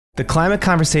The climate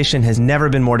conversation has never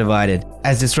been more divided.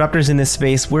 As disruptors in this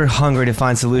space, we're hungry to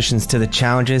find solutions to the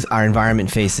challenges our environment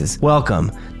faces.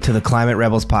 Welcome to the Climate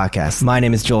Rebels podcast. My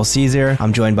name is Joel Caesar.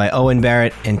 I'm joined by Owen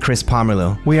Barrett and Chris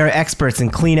Pomerleau. We are experts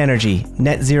in clean energy,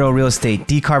 net zero real estate,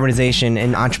 decarbonization,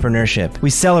 and entrepreneurship.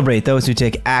 We celebrate those who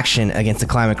take action against the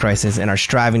climate crisis and are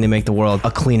striving to make the world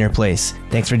a cleaner place.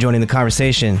 Thanks for joining the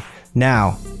conversation.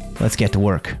 Now, let's get to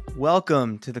work.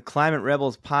 Welcome to the Climate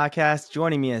Rebels podcast.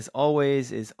 Joining me as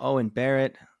always is Owen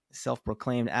Barrett,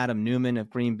 self-proclaimed Adam Newman of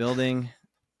Green Building.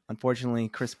 Unfortunately,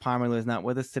 Chris Pomerleau is not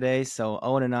with us today, so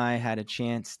Owen and I had a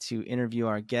chance to interview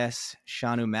our guest,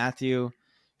 Shanu Mathew.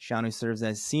 Shanu serves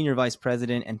as Senior Vice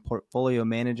President and Portfolio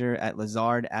Manager at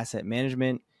Lazard Asset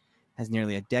Management, has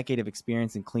nearly a decade of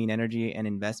experience in clean energy and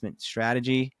investment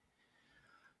strategy.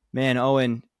 Man,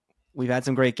 Owen, we've had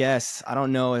some great guests. I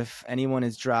don't know if anyone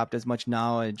has dropped as much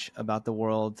knowledge about the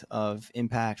world of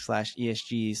impact /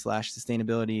 ESG /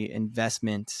 sustainability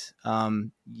investment.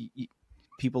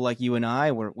 People like you and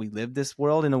I, we live this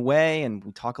world in a way and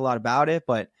we talk a lot about it,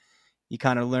 but you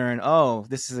kind of learn, oh,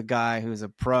 this is a guy who's a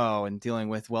pro and dealing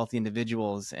with wealthy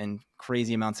individuals and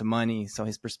crazy amounts of money. So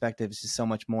his perspective is just so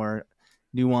much more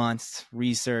nuanced,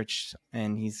 researched,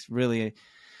 and he's really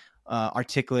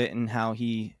articulate in how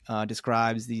he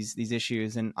describes these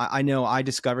issues. And I know I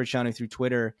discovered Shanu through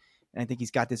Twitter, and I think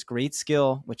he's got this great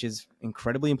skill, which is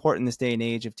incredibly important in this day and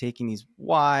age, of taking these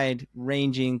wide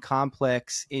ranging,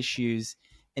 complex issues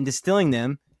and distilling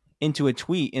them into a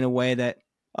tweet in a way that,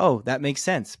 oh, that makes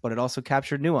sense, but it also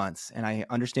captured nuance, and I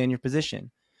understand your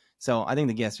position. So I think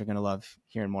the guests are going to love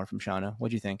hearing more from Shanu.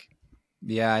 What do you think?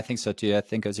 Yeah, I think so too. I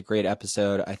think it was a great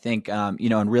episode. I think,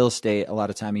 in real estate, a lot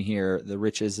of time you hear the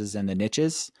riches is in the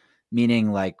niches,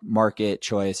 meaning like market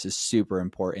choice is super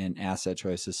important. Asset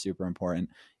choice is super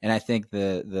important. And I think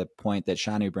the point that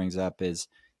Shanu brings up is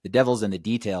the devil's in the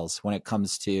details when it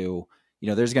comes to,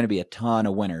 there's going to be a ton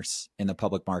of winners in the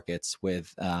public markets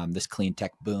with this clean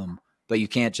tech boom, but you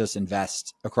can't just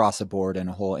invest across the board in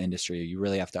a whole industry. You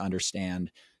really have to understand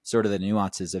sort of the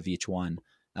nuances of each one.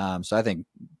 So I think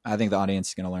the audience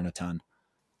is going to learn a ton.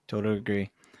 Totally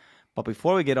agree. But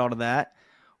before we get all to that,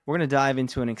 we're going to dive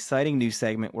into an exciting new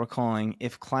segment we're calling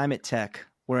If Climate Tech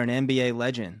Were an NBA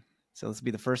Legend. So this will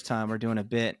be the first time we're doing a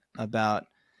bit about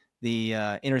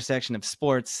the intersection of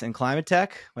sports and climate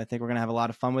tech. I think we're going to have a lot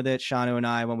of fun with it. Shanu and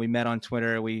I, when we met on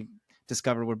Twitter, we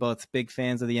discovered we're both big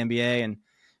fans of the NBA, and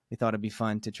we thought it'd be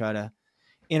fun to try to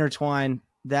intertwine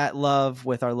that love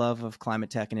with our love of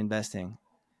climate tech and investing.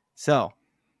 So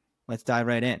let's dive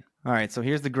right in. All right, so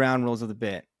here's the ground rules of the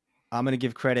bit. I'm going to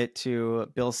give credit to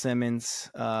Bill Simmons.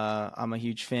 I'm a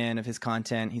huge fan of his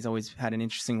content. He's always had an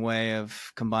interesting way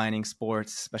of combining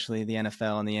sports, especially the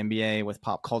NFL and the NBA, with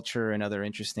pop culture and other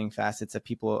interesting facets that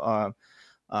people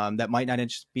that might not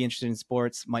be interested in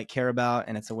sports might care about,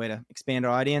 and it's a way to expand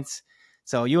our audience.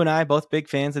 So you and I, both big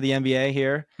fans of the NBA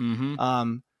here.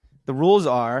 Mm-hmm. The rules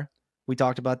are, we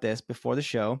talked about this before the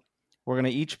show, we're going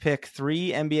to each pick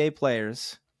 3 NBA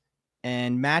players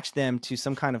and match them to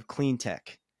some kind of clean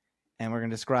tech. And we're going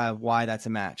to describe why that's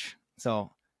a match.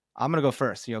 So I'm going to go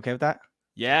first. You okay with that?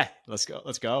 Yeah, let's go.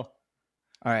 All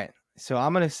right. So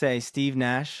I'm going to say Steve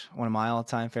Nash, one of my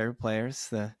all-time favorite players,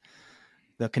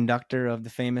 the conductor of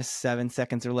the famous 7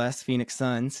 Seconds or Less Phoenix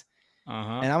Suns.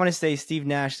 And I'm going to say Steve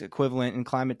Nash's equivalent in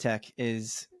climate tech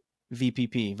is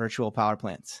VPP, virtual power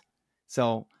plants.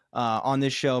 So on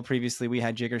this show previously, we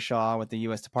had Jigar Shah with the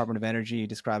U.S. Department of Energy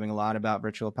describing a lot about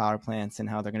virtual power plants and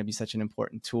how they're going to be such an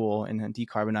important tool in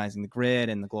decarbonizing the grid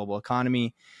and the global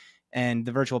economy. And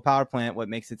the virtual power plant, what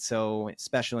makes it so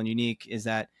special and unique is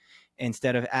that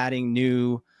instead of adding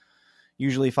new,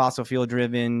 usually fossil fuel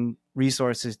driven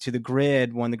resources to the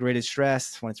grid, when the grid is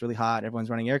stressed, when it's really hot, everyone's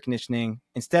running air conditioning,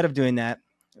 instead of doing that,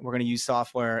 we're going to use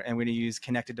software and we're going to use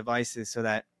connected devices so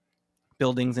that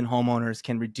buildings and homeowners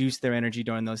can reduce their energy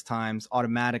during those times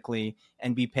automatically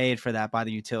and be paid for that by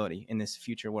the utility in this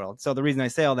future world. So the reason I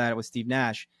say all that was Steve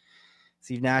Nash.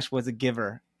 Steve Nash was a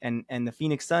giver, and the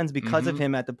Phoenix Suns, because of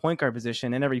him at the point guard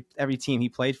position and every team he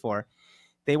played for,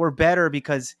 they were better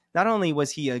because not only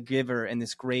was he a giver and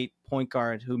this great point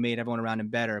guard who made everyone around him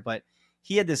better, but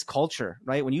he had this culture,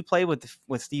 right? When you play with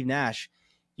Steve Nash,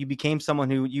 you became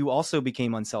someone who you also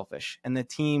became unselfish, and the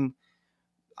team,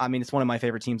 I mean, it's one of my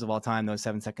favorite teams of all time, those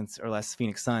 7 Seconds or Less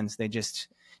Phoenix Suns. They just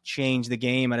changed the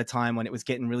game at a time when it was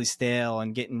getting really stale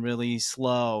and getting really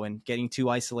slow and getting too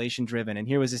isolation driven. And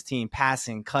here was this team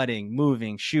passing, cutting,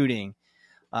 moving, shooting.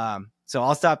 So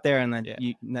I'll stop there and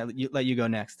let you go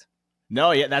next.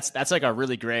 No, yeah, that's like a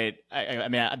really great. I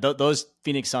mean, those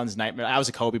Phoenix Suns nightmare. I was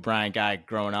a Kobe Bryant guy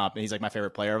growing up, and he's like my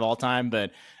favorite player of all time.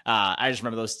 But I just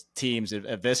remember those teams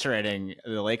eviscerating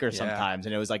the Lakers sometimes,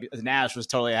 and it was like Nash was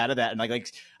totally out of that. And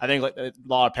like I think like a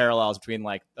lot of parallels between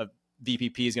like a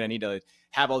VPP is going to need to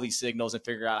have all these signals and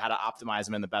figure out how to optimize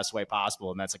them in the best way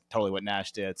possible, and that's like totally what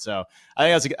Nash did. So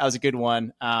I think that was a good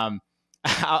one. I'm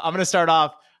going to start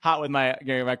off hot with my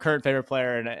current favorite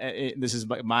player, and this is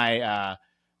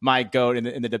my goat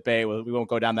in the debate. We won't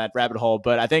go down that rabbit hole,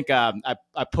 but I think I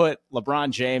put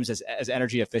LeBron James as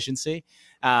energy efficiency.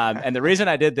 And the reason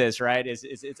I did this, right, is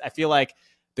I feel like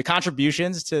the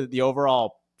contributions to the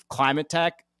overall climate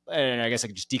tech, and I guess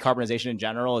like just decarbonization in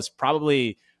general, is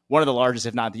probably one of the largest,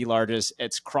 if not the largest.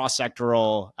 It's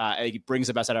cross-sectoral. It brings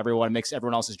the best out of everyone, makes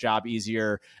everyone else's job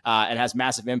easier, and has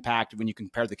massive impact when you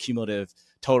compare the cumulative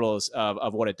totals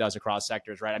of what it does across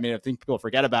sectors, right? I mean, I think people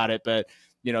forget about it, but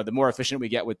the more efficient we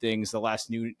get with things, the less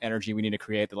new energy we need to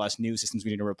create, the less new systems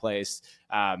we need to replace,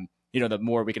 the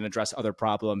more we can address other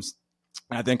problems.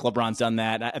 And I think LeBron's done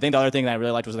that. I think the other thing that I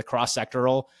really liked was the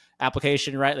cross-sectoral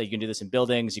application, right? Like you can do this in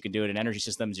buildings, you can do it in energy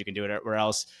systems, you can do it everywhere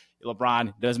else.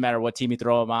 LeBron, doesn't matter what team you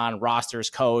throw him on, rosters,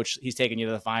 coach, he's taking you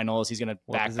to the finals. He's going to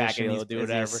backpack it. He'll do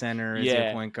whatever. Center, is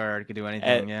your point guard, could do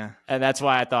anything. And that's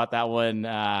why I thought that one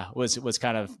was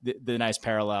kind of the nice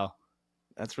parallel.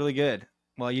 That's really good.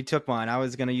 Well, you took mine. I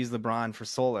was going to use LeBron for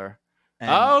solar. And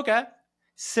okay.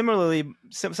 Similarly,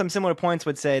 some similar points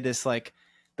would say this, like,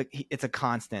 it's a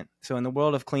constant. So in the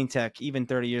world of clean tech, even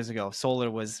 30 years ago, solar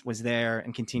was there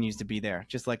and continues to be there,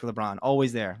 just like LeBron,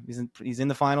 always there. He's in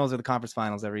the finals or the conference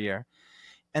finals every year.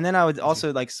 And then I would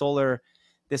also like solar,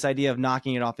 this idea of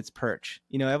knocking it off its perch.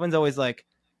 Everyone's always like,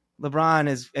 LeBron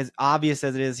is as obvious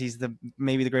as it is. He's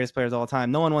maybe the greatest player of all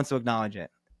time. No one wants to acknowledge it.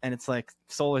 And it's like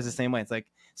solar is the same way. It's like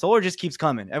solar just keeps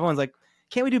coming. Everyone's like,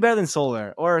 can't we do better than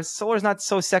solar? Or solar's not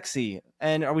so sexy.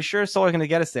 And are we sure solar's going to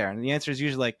get us there? And the answer is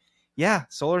usually like, yeah,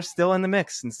 solar's still in the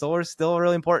mix, and solar's still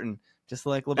really important, just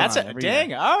like LeBron. That's it. Dang.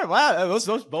 Year. All right. Wow.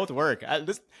 Those both work.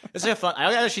 This is a fun.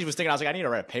 I actually was thinking, I was like, I need to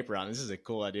write a paper on this. This is a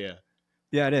cool idea.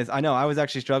 Yeah, it is. I know. I was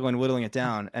actually struggling whittling it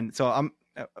down, and so I'm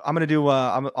gonna do.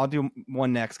 I'll do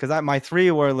one next because my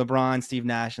three were LeBron, Steve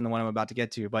Nash, and the one I'm about to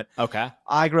get to. But okay,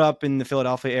 I grew up in the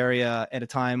Philadelphia area at a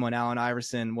time when Allen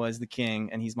Iverson was the king,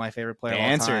 and he's my favorite player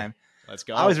of all time. Let's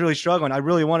go. I was really struggling. I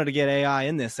really wanted to get AI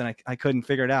in this, and I couldn't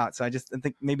figure it out. So I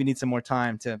think maybe need some more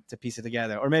time to piece it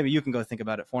together. Or maybe you can go think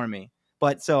about it for me.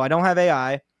 But so I don't have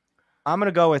AI. I'm going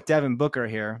to go with Devin Booker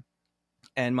here.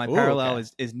 And my parallel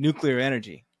is nuclear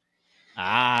energy.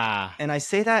 And I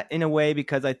say that in a way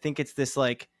because I think it's this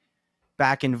like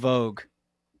back in vogue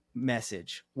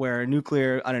message where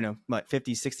nuclear, I don't know, what,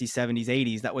 50s, 60s, 70s,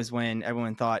 80s, that was when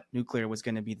everyone thought nuclear was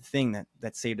going to be the thing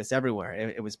that saved us everywhere.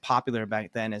 It was popular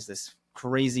back then as this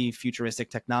crazy futuristic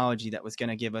technology that was going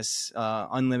to give us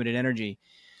unlimited energy.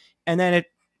 And then it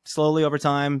slowly over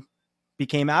time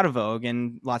became out of vogue,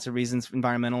 and lots of reasons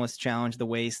environmentalists challenge the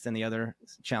waste and the other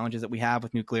challenges that we have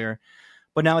with nuclear.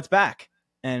 But now it's back.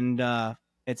 And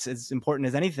it's as important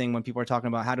as anything when people are talking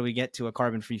about how do we get to a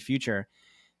carbon-free future.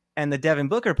 And the Devin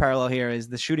Booker parallel here is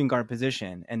the shooting guard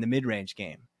position and the mid-range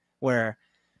game, where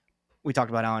we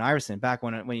talked about Allen Iverson back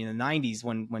when in the 90s,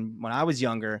 when I was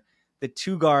younger, the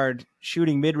two-guard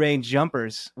shooting mid-range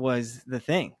jumpers was the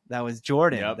thing. That was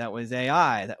Jordan. Yep. That was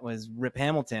AI. That was Rip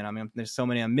Hamilton. I mean, there's so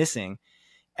many I'm missing.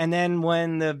 And then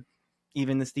when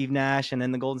even the Steve Nash and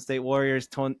then the Golden State Warriors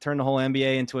turned the whole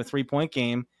NBA into a three-point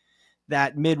game,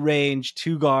 that mid-range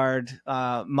two-guard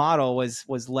model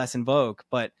was less in vogue.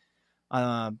 But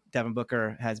Devin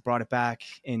Booker has brought it back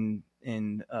in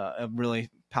a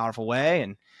really powerful way,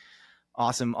 and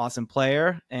awesome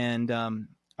player. And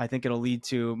I think it'll lead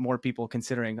to more people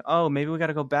considering, maybe we got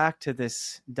to go back to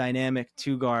this dynamic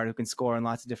two guard who can score in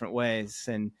lots of different ways.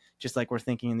 And just like we're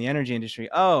thinking in the energy industry,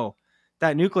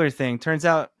 that nuclear thing turns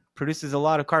out produces a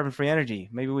lot of carbon-free energy.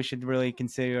 Maybe we should really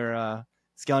consider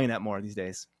scaling that more these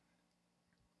days.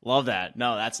 Love that.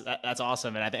 No, that's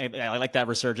awesome. And I think I like that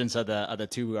resurgence of the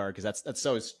two guard, because that's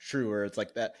so true. Where it's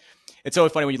like that. It's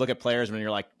always funny when you look at players when you're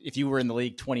like, if you were in the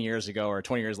league 20 years ago or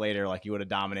 20 years later, like you would have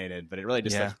dominated, but it really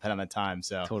just does depend on the time.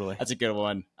 So totally, that's a good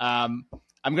one. I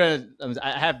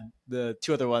have the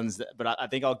two other ones, but I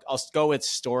think I'll go with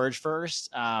storage first.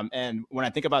 And when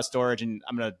I think about storage, and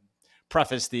I'm going to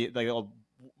preface I'll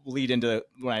lead into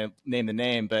when I name the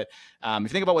name, but if you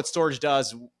think about what storage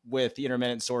does with the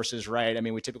intermittent sources, right? I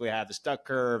mean, we typically have the stuck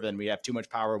curve, and we have too much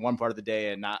power in one part of the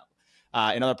day and not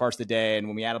in other parts of the day. And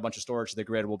when we add a bunch of storage to the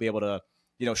grid, we'll be able to,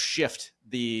 shift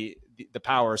the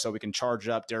power so we can charge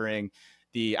up during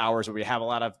the hours where we have a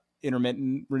lot of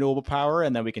intermittent renewable power,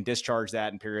 and then we can discharge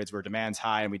that in periods where demand's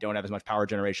high and we don't have as much power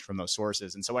generation from those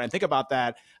sources. And so when I think about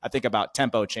that, I think about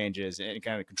tempo changes and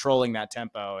kind of controlling that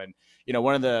tempo. And,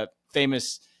 one of the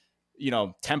famous,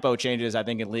 tempo changes, I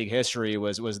think, in league history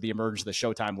was the emergence of the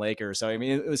Showtime Lakers. So, I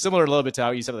mean, it was similar a little bit to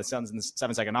how you said the Suns in the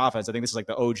 7-second offense. I think this is like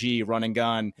the OG run and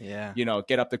gun,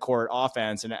 get up the court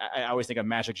offense. And I always think of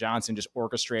Magic Johnson just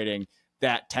orchestrating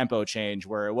that tempo change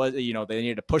where it was, they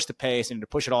needed to push the pace, needed to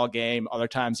push it all game. Other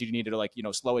times you needed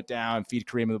to slow it down, feed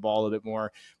Kareem the ball a little bit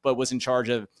more, but was in charge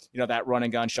of, that run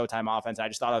and gun Showtime offense. I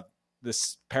just thought of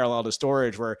this parallel to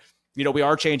storage where, we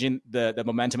are changing the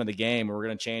momentum of the game. We're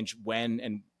going to change when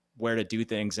and where to do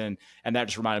things. And that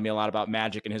just reminded me a lot about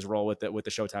Magic and his role with the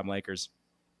Showtime Lakers.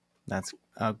 That's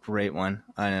a great one.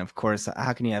 And of course,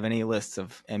 how can you have any lists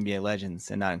of NBA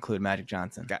legends and not include Magic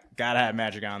Johnson? Gotta have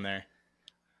Magic on there.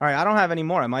 All right, I don't have any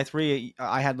more. My 3,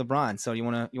 I had LeBron. So you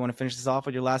want to finish this off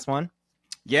with your last one?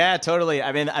 Yeah, totally.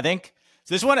 I mean, I think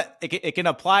so this one it can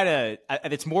apply to.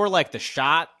 It's more like the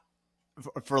shot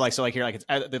for like here. Like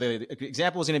the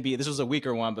example was going to be, this was a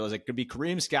weaker one, but it was like, could be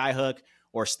Kareem's skyhook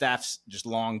or Steph's just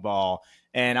long ball,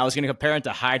 and I was going to compare it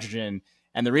to hydrogen.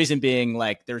 And the reason being,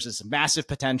 like, there's this massive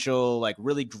potential, like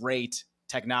really great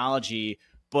technology,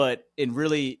 but it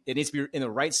needs to be in the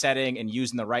right setting and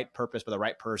used in the right purpose by the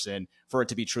right person for it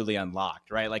to be truly unlocked,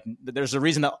 right? Like there's a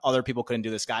reason that other people couldn't do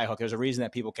the skyhook. There's a reason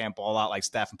that people can't ball out like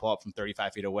Steph and pull up from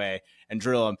 35 feet away and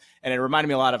drill them. And it reminded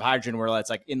me a lot of hydrogen, where it's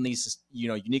like in these,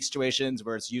 unique situations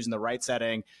where it's used in the right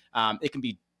setting, it can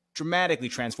be dramatically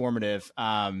transformative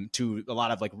to a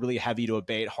lot of like really heavy to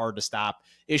abate, hard to stop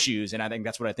issues. And I think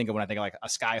that's what I think of when I think of like a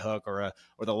sky hook or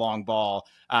the long ball.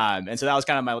 And so that was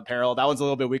kind of my parallel. That one's a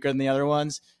little bit weaker than the other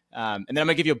ones. And then I'm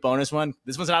gonna give you a bonus one.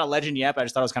 This one's not a legend yet, but I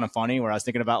just thought it was kind of funny, where I was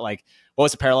thinking about like, what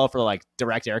was the parallel for like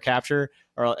direct air capture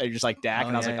or just like DAC?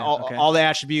 And I was like, all the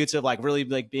attributes of like really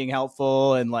like being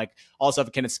helpful and like also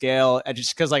can it scale? And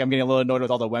just because like I'm getting a little annoyed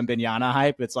with all the Wembanyama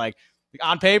hype. It's like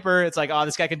on paper, it's like, oh,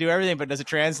 this guy can do everything, but does it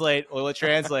translate? Will it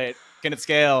translate? Can it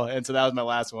scale? And so that was my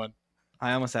last one.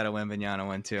 I almost had a Wembanyama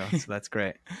one too, so that's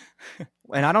great.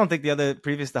 And I don't think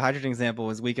the hydrogen example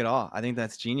was weak at all. I think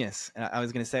that's genius. And I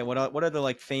was going to say, what are the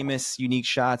like famous unique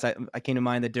shots? I came to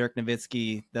mind the Dirk Nowitzki,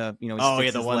 he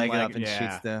sticks his leg up and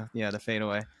shoots the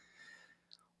fadeaway.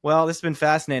 Well, this has been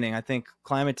fascinating. I think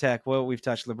climate tech. We've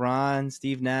touched LeBron,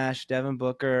 Steve Nash, Devin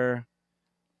Booker.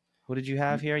 Who did you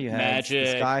have here? You had Magic,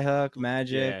 the Skyhook,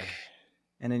 Magic,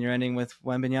 and then you're ending with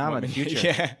Wembanyama, the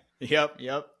future. Yeah.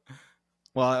 Yep.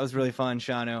 Well, that was really fun,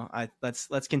 Shanu.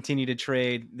 Let's continue to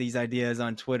trade these ideas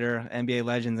on Twitter, NBA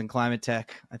legends and climate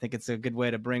tech. I think it's a good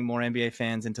way to bring more NBA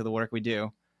fans into the work we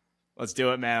do. Let's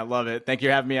do it, man. I love it. Thank you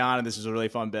for having me on, and this was a really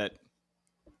fun bit.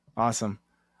 Awesome.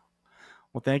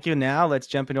 Well, thank you. Now let's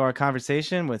jump into our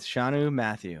conversation with Shanu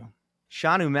Mathew.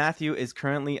 Shanu Mathew is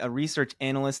currently a research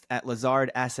analyst at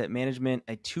Lazard Asset Management,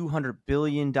 a $200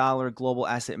 billion global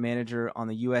asset manager on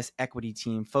the U.S. equity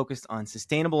team focused on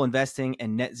sustainable investing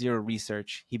and net zero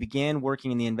research. He began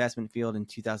working in the investment field in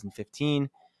 2015.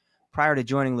 Prior to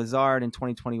joining Lazard in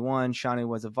 2021, Shanu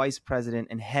was a vice president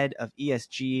and head of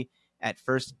ESG at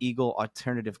First Eagle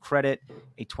Alternative Credit,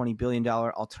 a $20 billion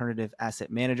alternative asset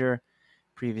manager.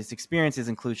 Previous experiences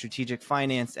include strategic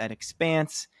finance at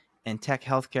Expanse and tech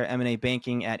healthcare M&A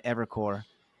banking at Evercore.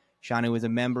 Shanu is a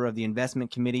member of the investment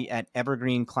committee at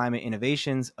Evergreen Climate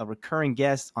Innovations, a recurring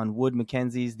guest on Wood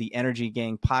Mackenzie's The Energy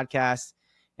Gang podcast,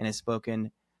 and has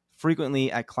spoken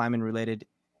frequently at climate-related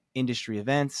industry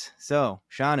events. So,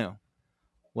 Shanu,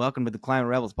 welcome to the Climate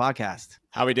Rebels podcast.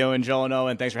 How we doing, Joel and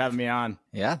Owen? Thanks for having me on.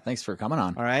 Yeah, thanks for coming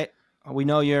on. All right. We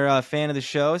know you're a fan of the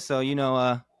show, so we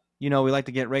like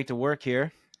to get right to work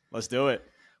here. Let's do it.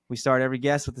 We start every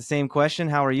guest with the same question.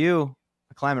 How are you,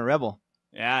 a climate rebel?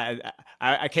 Yeah,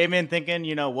 I came in thinking,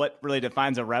 what really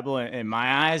defines a rebel in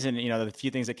my eyes. And, the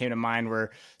few things that came to mind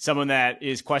were someone that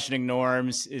is questioning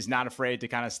norms, is not afraid to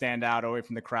kind of stand out away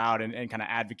from the crowd and kind of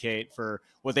advocate for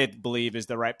what they believe is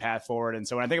the right path forward. And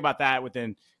so when I think about that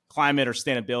within climate or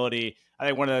sustainability, I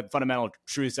think one of the fundamental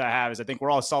truths I have is I think we're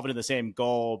all solving the same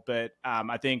goal. But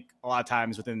I think a lot of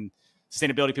times within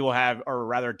sustainability, people are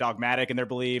rather dogmatic in their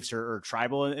beliefs or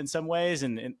tribal in some ways.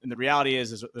 And the reality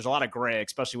is there's a lot of gray,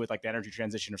 especially with like the energy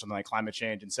transition or something like climate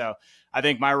change. And so I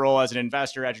think my role as an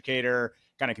investor, educator,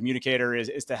 kind of communicator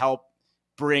is to help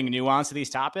bring nuance to these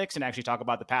topics and actually talk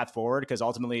about the path forward, because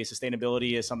ultimately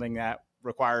sustainability is something that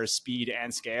requires speed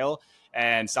and scale.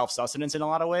 and self-sustenance in a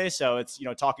lot of ways. So it's,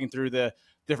 talking through the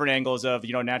different angles of,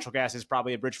 natural gas is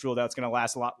probably a bridge fuel that's going to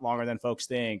last a lot longer than folks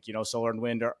think. Solar and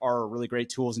wind are really great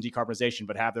tools in decarbonization,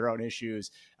 but have their own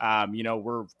issues.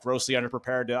 We're grossly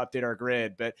underprepared to update our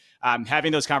grid, but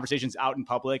having those conversations out in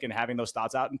public and having those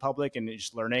thoughts out in public and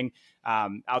just learning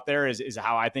out there is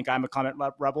how I think I'm a climate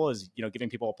rebel, is, giving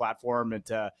people a platform and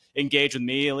to engage with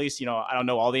me, at least. I don't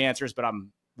know all the answers, but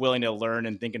I'm willing to learn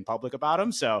and think in public about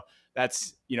them. So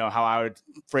that's, how I would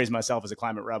phrase myself as a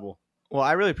climate rebel. Well,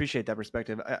 I really appreciate that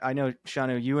perspective. I know,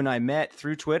 Shanu, you and I met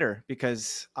through Twitter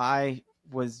because I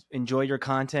enjoy your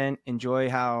content, enjoy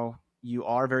how you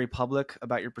are very public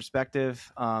about your perspective.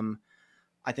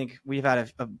 I think we've had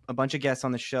a bunch of guests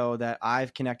on the show that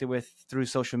I've connected with through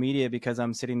social media because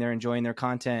I'm sitting there enjoying their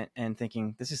content and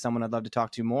thinking, this is someone I'd love to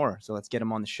talk to more. So let's get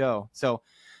them on the show. So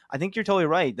I think you're totally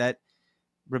right that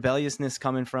rebelliousness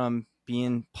coming from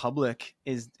being public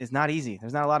is not easy.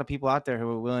 There's not a lot of people out there who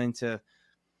are willing to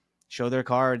show their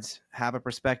cards, have a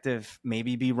perspective,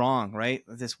 maybe be wrong, right?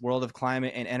 This world of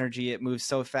climate and energy, it moves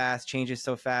so fast, changes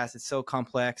so fast. It's so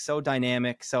complex, so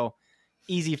dynamic, so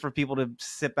easy for people to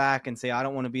sit back and say, I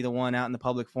don't want to be the one out in the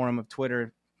public forum of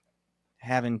Twitter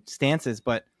having stances,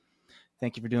 but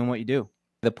thank you for doing what you do.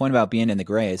 The point about being in the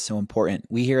gray is so important.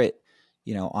 We hear it,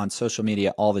 on social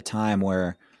media all the time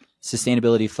where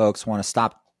sustainability folks want to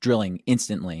stop drilling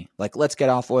instantly. Like, let's get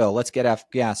off oil, let's get off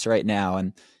gas right now.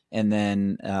 And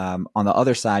then on the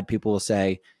other side, people will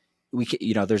say,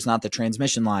 there's not the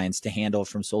transmission lines to handle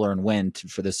from solar and wind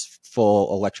for this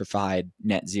full electrified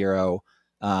net zero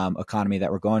economy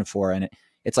that we're going for. And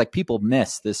it's like people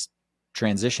miss this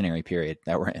transitionary period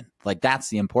that we're in. Like, that's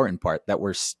the important part, that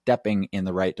we're stepping in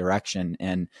the right direction.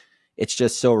 And it's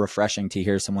just so refreshing to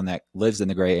hear someone that lives in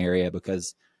the gray area,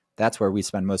 because that's where we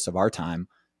spend most of our time.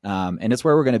 And it's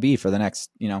where we're going to be for the next,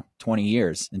 20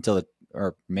 years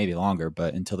or maybe longer,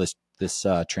 but until this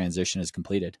transition is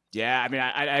completed. Yeah, I mean,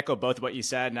 I echo both of what you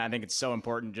said, and I think it's so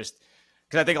important just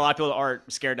because I think a lot of people are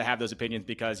scared to have those opinions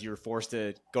because you're forced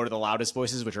to go to the loudest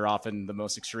voices, which are often the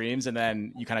most extremes, and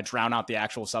then you kind of drown out the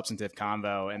actual substantive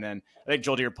convo. And then I think,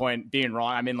 Joel, to your point, being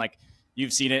wrong, I mean, like,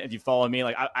 you've seen it if you follow me.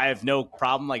 Like, I have no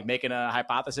problem like making a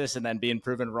hypothesis and then being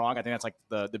proven wrong. I think that's like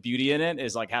the beauty in it,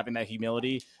 is like having that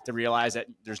humility to realize that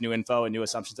there's new info and new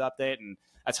assumptions to update. And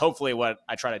that's hopefully what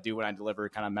I try to do when I deliver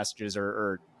kind of messages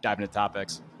or dive into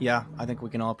topics. Yeah, I think we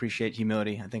can all appreciate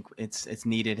humility. I think it's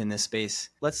needed in this space.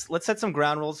 Let's set some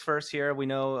ground rules first here. We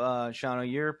know,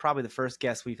 Shanu, you're probably the first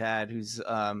guest we've had who's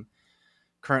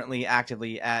currently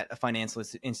actively at a financial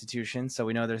institution. So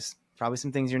we know there's probably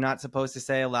some things you're not supposed to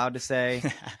say, allowed to say.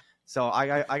 So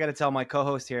I got to tell my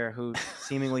co-host here, who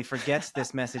seemingly forgets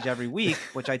this message every week,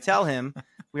 which I tell him,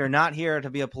 we are not here to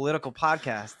be a political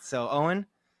podcast. So Owen,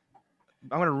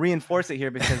 I'm going to reinforce it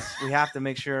here because we have to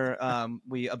make sure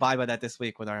we abide by that this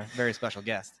week with our very special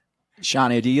guest.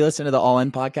 Shanu, do you listen to the All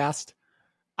In podcast?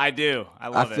 I do. I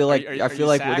love it. I feel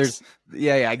like there's,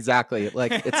 yeah, exactly.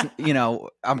 Like, it's,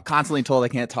 I'm constantly told I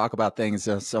can't talk about things.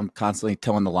 So I'm constantly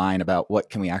towing the line about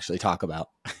what can we actually talk about.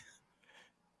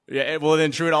 Yeah, well,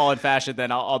 then true to All In fashion,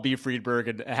 then I'll be Friedberg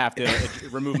and have to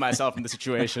remove myself from the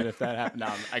situation if that happens.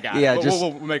 No, I got it.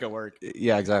 We'll make it work.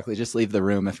 Yeah, exactly. Just leave the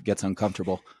room if it gets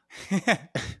uncomfortable. All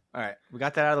right, we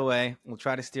got that out of the way. We'll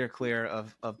try to steer clear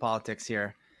of politics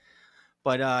here.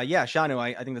 But yeah, Shanu,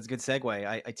 I think that's a good segue.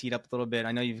 I teed up a little bit.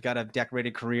 I know you've got a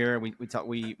decorated career.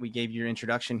 We gave your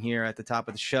introduction here at the top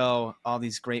of the show. All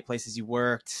these great places you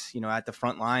worked, at the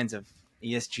front lines of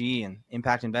ESG and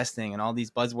impact investing and all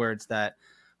these buzzwords that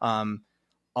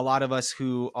a lot of us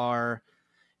who are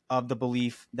of the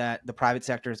belief that the private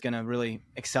sector is going to really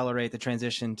accelerate the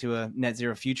transition to a net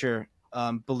zero future,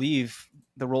 believe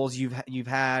the roles you've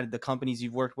had, the companies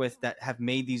you've worked with that have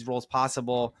made these roles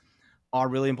possible are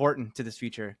really important to this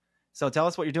future. So tell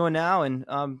us what you're doing now, and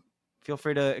feel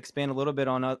free to expand a little bit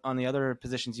on the other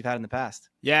positions you've had in the past.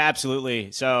 Yeah,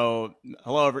 absolutely. So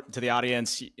hello to the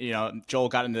audience. Joel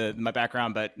got into my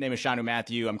background, but name is Shanu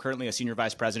Mathew. I'm currently a senior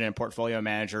vice president and portfolio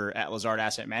manager at Lazard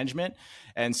Asset Management.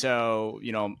 And so,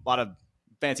 a lot of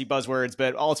fancy buzzwords,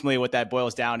 but ultimately what that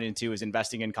boils down into is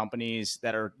investing in companies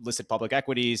that are listed public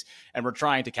equities. And we're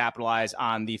trying to capitalize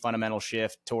on the fundamental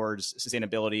shift towards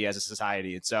sustainability as a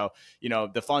society. And so,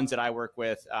 the funds that I work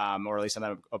with, or at least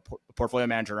I'm a portfolio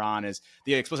manager on, is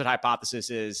the explicit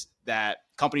hypothesis is that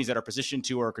companies that are positioned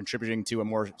to or contributing to a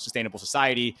more sustainable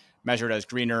society, measured as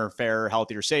greener, fairer,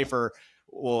 healthier, safer,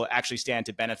 will actually stand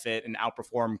to benefit and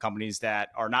outperform companies that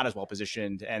are not as well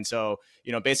positioned. And so,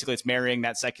 basically it's marrying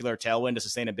that secular tailwind to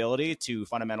sustainability to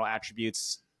fundamental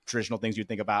attributes traditional things you'd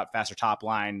think about: faster top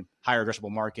line, higher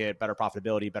addressable market, better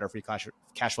profitability, better free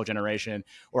cash flow generation,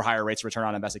 or higher rates of return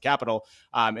on invested capital.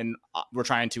 And we're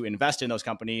trying to invest in those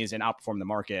companies and outperform the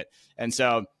market. And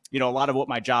so, a lot of what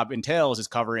my job entails is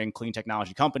covering clean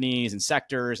technology companies and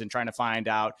sectors and trying to find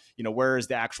out, where is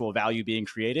the actual value being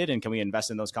created, and can we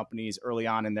invest in those companies early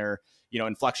on in their,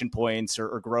 inflection points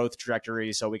or growth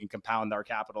trajectory, so we can compound our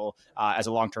capital as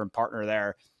a long-term partner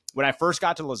there. When I first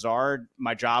got to Lazard,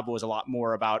 my job was a lot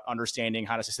more about understanding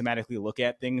how to systematically look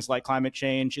at things like climate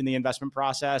change in the investment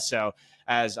process. So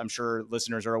as I'm sure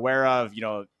listeners are aware of,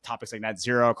 topics like net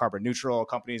zero, carbon neutral,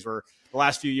 companies were the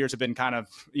last few years have been kind of,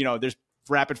 there's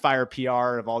rapid fire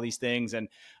PR of all these things. And,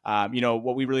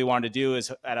 what we really wanted to do is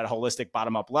at a holistic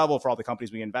bottom up level for all the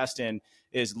companies we invest in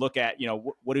is look at,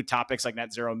 what do topics like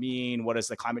net zero mean? What does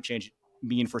the climate change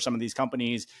mean for some of these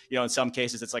companies? In some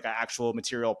cases, it's like an actual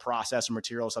material process or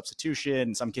material substitution.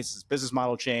 In some cases, it's business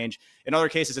model change. In other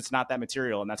cases, it's not that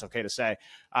material, and that's okay to say.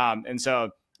 And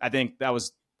so I think that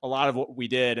was a lot of what we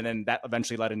did. And then that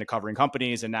eventually led into covering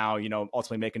companies and now,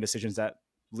 ultimately making decisions that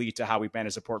lead to how we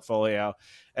manage the portfolio.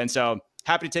 And so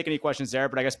happy to take any questions there.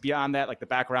 But I guess beyond that, like the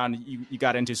background you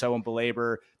got into, so I won't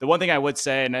belabor. The one thing I would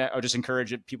say, and I would just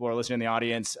encourage people who are listening in the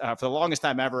audience, for the longest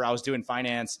time ever, I was doing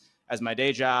finance as my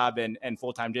day job and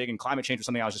full-time gig, and climate change was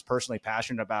something I was just personally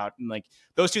passionate about. And like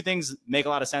those two things make a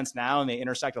lot of sense now, and they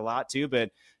intersect a lot too.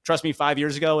 But trust me, 5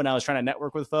 years ago when I was trying to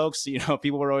network with folks,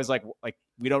 people were always like,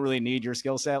 we don't really need your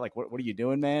skill set. Like, what are you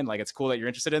doing, man? Like, it's cool that you're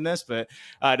interested in this, but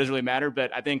it doesn't really matter.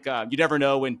 But I think you never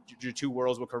know when your two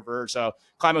worlds will converge. So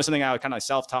climate was something I was kind of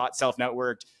self-taught,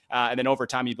 self-networked. And then over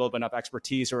time, you build enough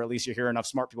expertise, or at least you hear enough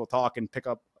smart people talk and pick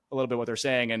up a little bit what they're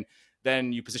saying. And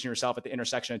then you position yourself at the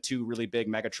intersection of two really big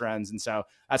mega trends. And so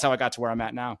that's how I got to where I'm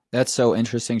at now. That's so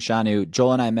interesting, Shanu.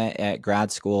 Joel and I met at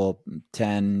grad school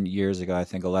 10 years ago, I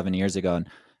think 11 years ago. And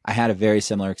I had a very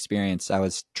similar experience. I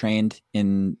was trained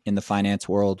in the finance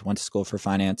world, went to school for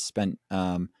finance, spent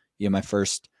my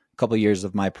first couple of years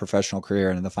of my professional career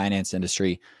in the finance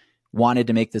industry, wanted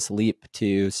to make this leap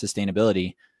to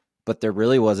sustainability, but there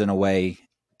really wasn't a way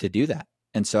to do that.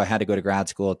 And so I had to go to grad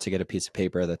school to get a piece of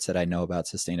paper that said I know about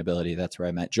sustainability. That's where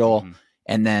I met Joel. Mm-hmm.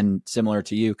 And then similar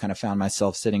to you, kind of found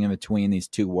myself sitting in between these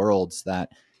two worlds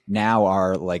that now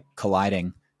are like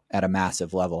colliding at a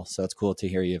massive level. So it's cool to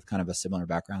hear you have kind of a similar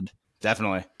background.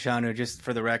 Definitely. Shanu, just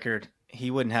for the record, he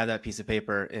wouldn't have that piece of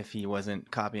paper if he wasn't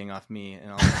copying off me in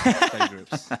all the study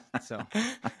groups. So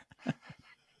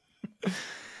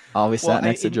always sat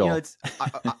next to Joel.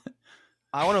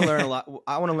 I want to learn a lot.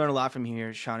 I want to learn a lot from you here,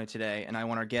 Shanu, today, and I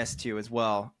want our guests to as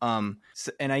well.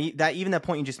 That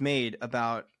point you just made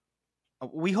about,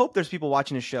 we hope there's people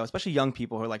watching the show, especially young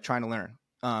people who are like trying to learn.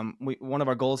 One of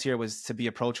our goals here was to be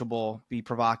approachable, be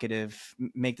provocative,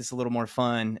 make this a little more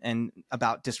fun, and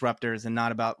about disruptors and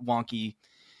not about wonky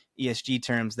ESG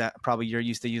terms that probably you're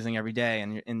used to using every day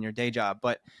in your day job.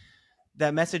 But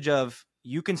that message of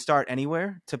you can start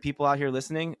anywhere to people out here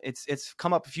listening. It's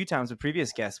come up a few times with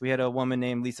previous guests. We had a woman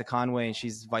named Lisa Conway.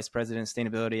 She's vice president of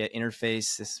sustainability at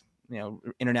Interface, this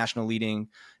international leading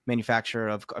manufacturer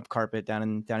of carpet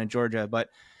down in Georgia. But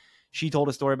she told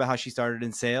a story about how she started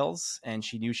in sales, and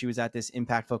she knew she was at this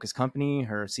impact focused company.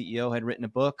 Her CEO had written a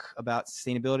book about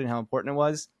sustainability and how important it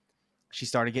was. She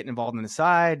started getting involved on the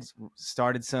side,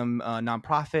 started some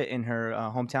nonprofit in her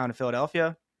hometown of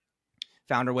Philadelphia,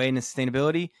 found her way into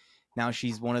sustainability. Now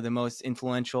she's one of the most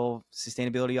influential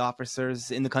sustainability officers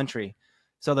in the country.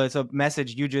 So there's a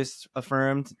message you just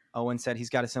affirmed. Owen said he's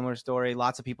got a similar story.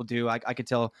 Lots of people do. I could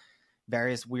tell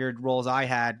various weird roles I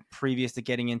had previous to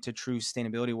getting into true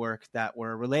sustainability work that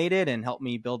were related and helped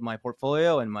me build my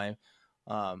portfolio and my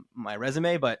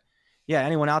resume. But yeah,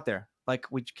 anyone out there, like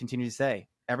we continue to say,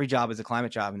 every job is a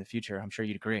climate job in the future. I'm sure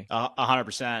you'd agree.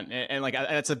 100%. And like,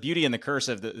 that's a beauty and the curse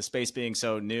of the space being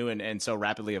so new and so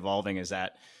rapidly evolving, is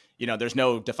that, there's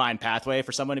no defined pathway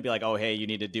for someone to be like, oh, hey, you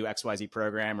need to do XYZ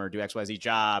program or do XYZ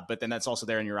job. But then that's also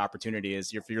there in your opportunity,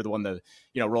 is if you're the one to,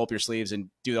 roll up your sleeves and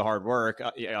do the hard work.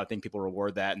 I think people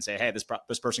reward that and say, hey,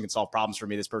 this person can solve problems for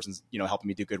me. This person's, helping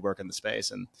me do good work in the space.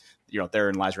 And,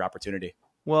 therein lies your opportunity.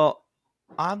 Well,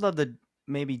 I'd love to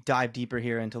maybe dive deeper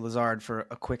here into Lazard for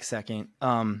a quick second.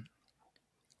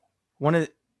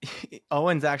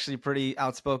 Owen's actually pretty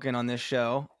outspoken on this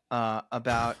show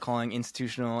about calling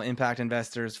institutional impact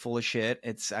investors full of shit.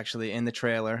 It's actually in the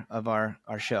trailer of our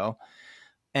show.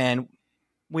 And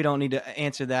we don't need to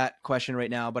answer that question right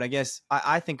now, but I guess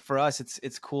I think for us,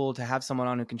 it's cool to have someone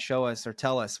on who can show us or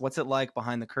tell us what's it like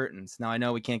behind the curtains. Now, I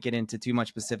know we can't get into too much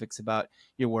specifics about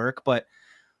your work, but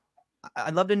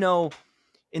I'd love to know,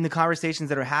 in the conversations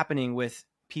that are happening with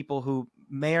people who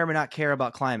may or may not care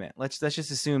about climate. Let's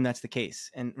just assume that's the case,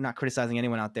 and we're not criticizing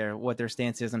anyone out there what their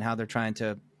stance is and how they're trying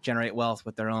to generate wealth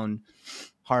with their own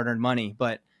hard-earned money.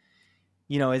 But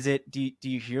is it, do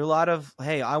you hear a lot of,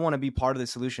 hey, I want to be part of the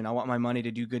solution, I want my money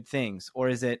to do good things? Or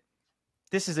is it,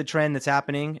 this is a trend that's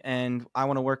happening and I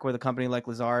want to work with a company like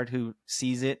Lazard who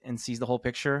sees it and sees the whole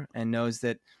picture and knows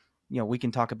that, we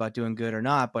can talk about doing good or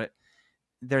not, but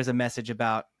there's a message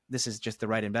about this is just the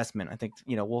right investment. I think,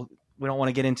 we don't want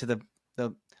to get into the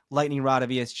lightning rod of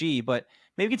ESG, but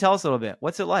maybe you can tell us a little bit.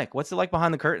 What's it like? What's it like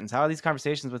behind the curtains? How are these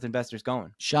conversations with investors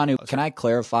going? Shanu, can I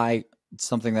clarify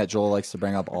something that Joel likes to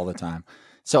bring up all the time?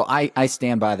 So I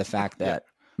stand by the fact that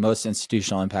most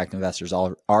institutional impact investors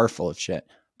are full of shit,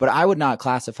 but I would not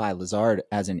classify Lazard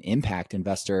as an impact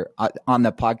investor. On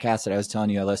the podcast that I was telling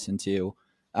you I listened to,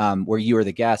 where you were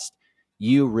the guest,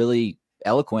 you really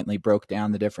eloquently broke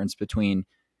down the difference between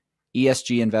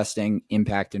ESG investing,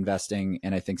 impact investing,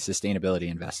 and I think sustainability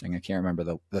investing. I can't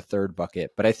remember the third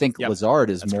bucket, but I think Lazard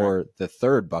is more the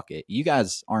third bucket. You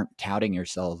guys aren't touting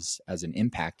yourselves as an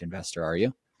impact investor, are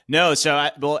you? No. So,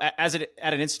 at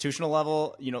an institutional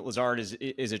level, Lazard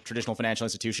is a traditional financial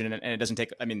institution, and it doesn't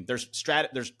take. I mean, there's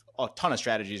a ton of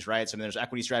strategies, right? So, there's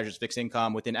equity strategies, fixed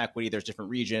income. Within equity, there's different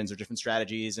regions or different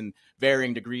strategies, and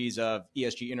varying degrees of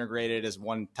ESG integrated is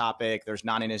one topic. There's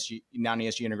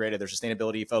non-ESG integrated. There's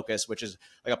sustainability focus, which is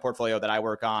like a portfolio that I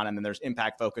work on, and then there's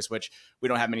impact focus, which we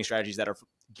don't have many strategies that are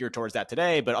geared towards that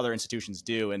today, but other institutions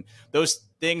do. And those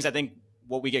things, I think,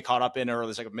 what we get caught up in, or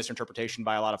there's like a misinterpretation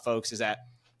by a lot of folks, is that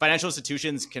financial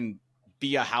institutions can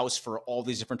be a house for all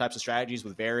these different types of strategies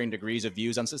with varying degrees of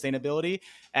views on sustainability.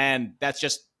 And that's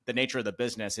just the nature of the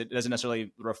business. It doesn't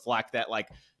necessarily reflect that like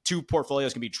two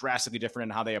portfolios can be drastically different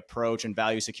in how they approach and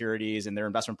value securities and their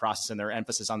investment process and their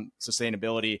emphasis on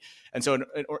sustainability. And so an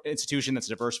institution that's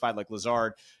diversified like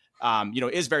Lazard,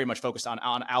 is very much focused on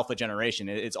alpha generation.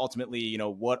 It's ultimately,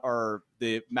 what are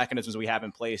the mechanisms we have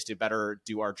in place to better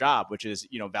do our job, which is,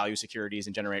 value securities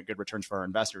and generate good returns for our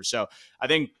investors. So I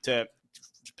think to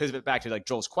pivot back to like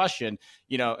Joel's question,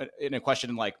 in a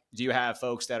question like, do you have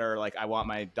folks that are like, I want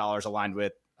my dollars aligned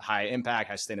with high impact,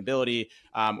 high sustainability,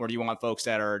 or do you want folks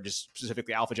that are just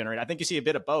specifically alpha generated? I think you see a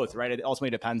bit of both, right? It ultimately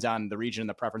depends on the region and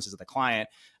the preferences of the client.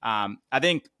 I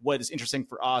think what is interesting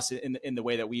for us in the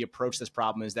way that we approach this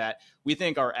problem is that we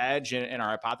think our edge and our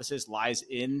hypothesis lies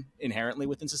inherently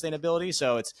within sustainability.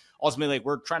 So it's ultimately like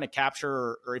we're trying to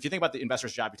capture, or if you think about the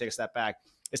investor's job, you take a step back,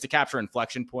 is to capture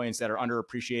inflection points that are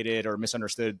underappreciated or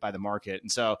misunderstood by the market. And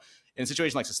so in a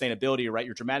situation like sustainability, right,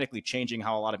 you're dramatically changing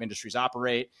how a lot of industries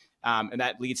operate. And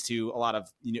that leads to a lot of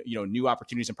new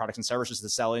opportunities and products and services to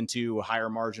sell into higher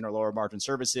margin or lower margin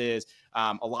services,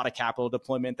 a lot of capital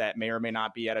deployment that may or may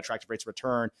not be at attractive rates of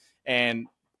return. And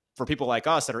for people like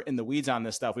us that are in the weeds on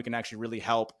this stuff, we can actually really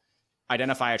help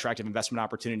identify attractive investment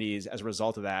opportunities as a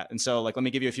result of that. And so like, let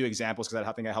me give you a few examples because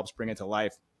I think that helps bring it to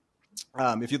life.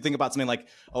 If you think about something like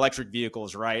electric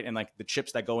vehicles, right, and like the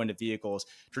chips that go into vehicles,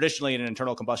 traditionally in an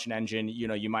internal combustion engine,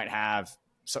 you might have,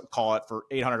 call it for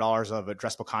 $800 of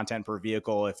addressable content per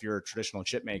vehicle if you're a traditional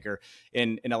chip maker.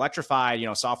 In an electrified,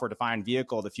 software-defined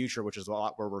vehicle, the future, which is a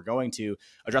lot where we're going to,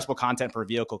 addressable content per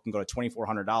vehicle can go to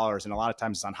 $2,400, and a lot of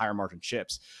times it's on higher margin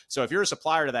chips. So if you're a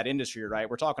supplier to that industry, right,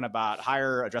 we're talking about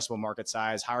higher addressable market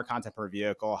size, higher content per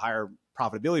vehicle, higher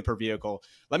profitability per vehicle.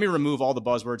 Let me remove all the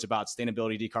buzzwords about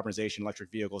sustainability, decarbonization, electric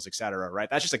vehicles, et cetera, right?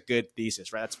 That's just a good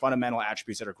thesis, right? That's fundamental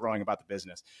attributes that are growing about the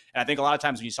business. And I think a lot of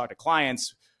times when you talk to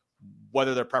clients,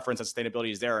 whether their preference on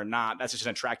sustainability is there or not, that's just an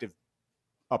attractive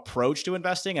approach to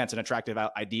investing. That's an attractive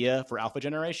idea for alpha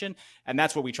generation. And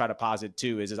that's what we try to posit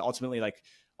too, is ultimately like,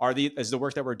 is the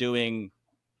work that we're doing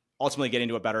ultimately getting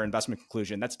to a better investment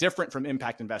conclusion? That's different from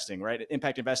impact investing, right?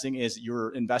 Impact investing is you're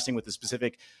investing with a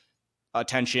specific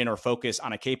attention or focus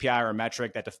on a KPI or a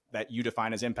metric that you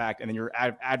define as impact, and then you're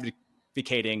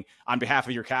advocating on behalf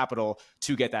of your capital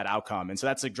to get that outcome. And so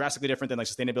that's like drastically different than like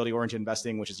sustainability oriented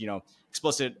investing, which is,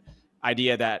 explicit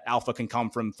idea that alpha can come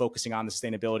from focusing on the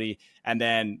sustainability. And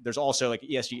then there's also like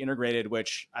ESG integrated,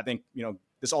 which I think,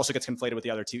 this also gets conflated with the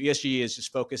other two. ESG is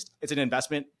just focused. It's an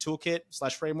investment toolkit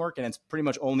 / framework. And it's pretty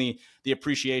much only the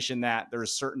appreciation that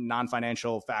there's certain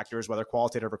non-financial factors, whether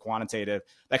qualitative or quantitative,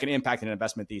 that can impact an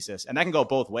investment thesis. And that can go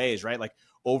both ways, right? Like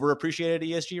overappreciated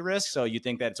ESG risk. So you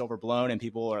think that it's overblown and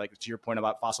people are like, to your point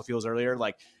about fossil fuels earlier,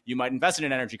 like you might invest in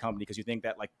an energy company because you think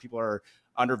that like people are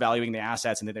undervaluing the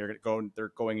assets and that they're actually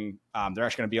going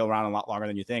to be around a lot longer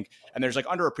than you think. And there's like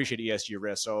underappreciated ESG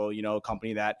risk. So, a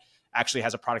company that actually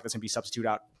has a product that's going to be substituted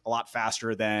out a lot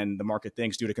faster than the market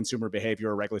thinks due to consumer behavior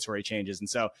or regulatory changes. And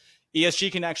so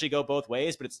ESG can actually go both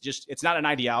ways, but it's not an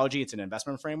ideology. It's an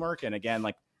investment framework. And again,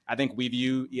 like I think we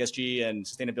view ESG and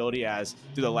sustainability as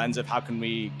through the lens of how can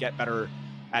we get better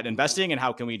at investing and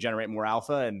how can we generate more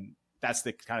alpha. And that's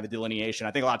the kind of the delineation.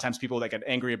 I think a lot of times people that get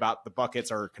angry about the buckets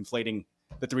are conflating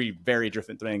the three very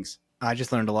different things. I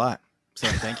just learned a lot. So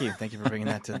thank you. Thank you for bringing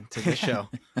that to this show.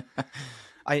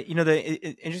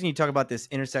 Interesting you talk about this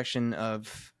intersection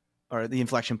of, or the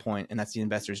inflection point, and that's the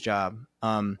investor's job.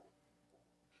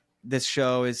 This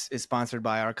show is sponsored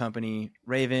by our company,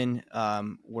 Rayven.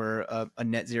 We're a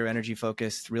net zero energy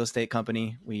focused real estate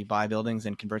company. We buy buildings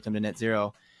and convert them to net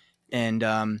zero. And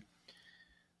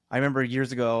I remember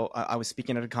years ago, I was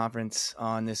speaking at a conference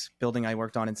on this building I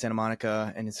worked on in Santa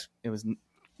Monica, and it was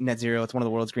net zero. It's one of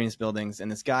the world's greenest buildings.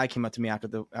 And this guy came up to me after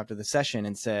the session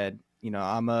and said,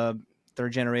 I'm a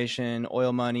third generation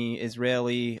oil money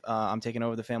Israeli. I'm taking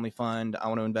over the family fund. I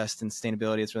want to invest in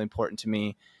sustainability. It's really important to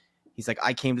me. He's like,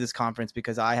 I came to this conference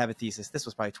because I have a thesis. This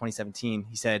was probably 2017.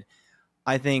 He said,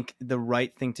 I think the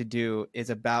right thing to do is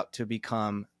about to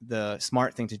become the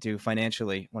smart thing to do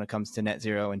financially when it comes to net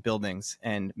zero and buildings.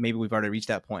 And maybe we've already reached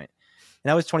that point. And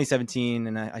that was 2017.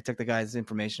 And I took the guy's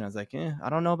information. I was like, I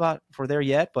don't know if we're there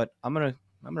yet, but I'm going to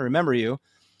remember you.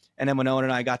 And then when Owen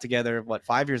and I got together,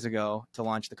 5 years ago to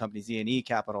launch the company Z&E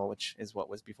Capital, which is what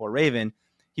was before Rayven,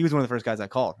 he was one of the first guys I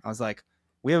called. I was like,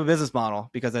 we have a business model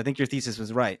because I think your thesis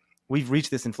was right. We've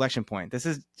reached this inflection point. This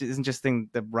isn't just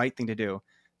the right thing to do.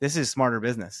 This is smarter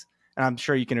business. And I'm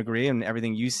sure you can agree, and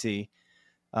everything you see,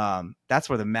 that's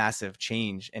where the massive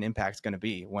change and impact is going to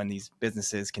be, when these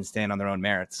businesses can stand on their own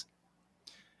merits.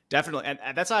 Definitely.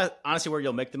 And that's honestly where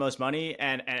you'll make the most money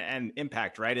and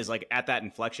impact, right? Is like at that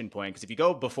inflection point. Because if you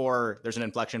go before there's an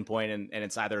inflection point and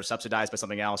it's either subsidized by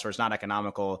something else or it's not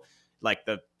economical, like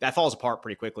that falls apart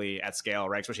pretty quickly at scale,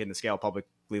 right? Especially in the scale of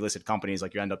publicly listed companies,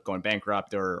 like you end up going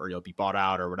bankrupt or you'll be bought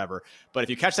out or whatever. But if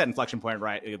you catch that inflection point,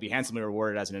 right, you'll be handsomely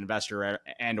rewarded as an investor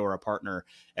and or a partner.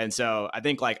 And so I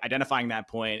think like identifying that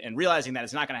point and realizing that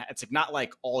it's not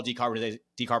like all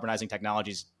decarbonizing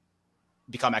technologies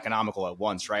become economical at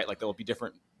once, right? Like there'll be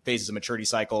different phases of maturity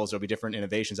cycles. There'll be different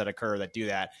innovations that occur that do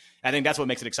that. And I think that's what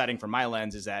makes it exciting from my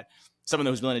lens, is that someone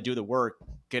who's willing to do the work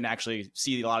can actually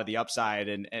see a lot of the upside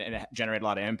and generate a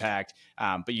lot of impact.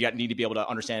 But you need to be able to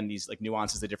understand these like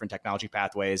nuances, the different technology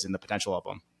pathways and the potential of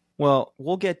them. Well,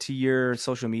 we'll get to your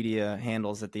social media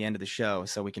handles at the end of the show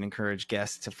so we can encourage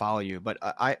guests to follow you. But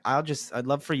I'd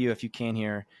love for you, if you can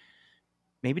here,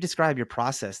 maybe describe your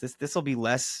process. This will be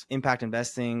less impact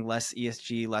investing, less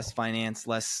ESG, less finance,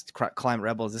 less climate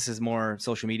rebels. This is more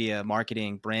social media,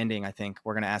 marketing, branding. I think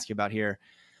we're going to ask you about here,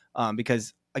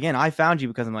 because again, I found you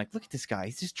because I'm like, look at this guy.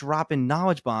 He's just dropping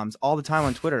knowledge bombs all the time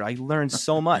on Twitter. I learned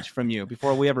so much from you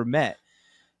before we ever met.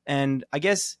 And I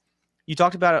guess you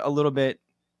talked about it a little bit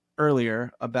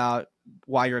earlier about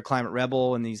why you're a climate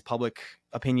rebel and these public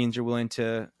opinions you're willing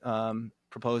to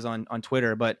propose on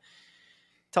Twitter. But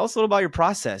tell us a little about your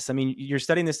process. I mean, you're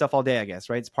studying this stuff all day, I guess,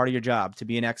 right? It's part of your job to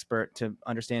be an expert, to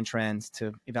understand trends,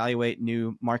 to evaluate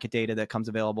new market data that comes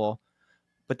available.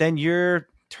 But then you're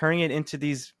turning it into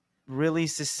these really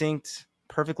succinct,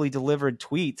 perfectly delivered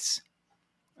tweets.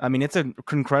 I mean, it's an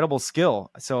incredible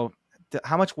skill. So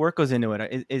how much work goes into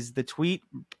it? Is the tweet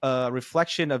a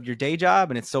reflection of your day job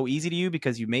and it's so easy to you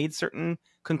because you made certain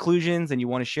conclusions and you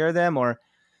want to share them? Or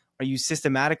are you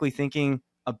systematically thinking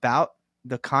about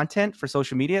the content for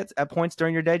social media at points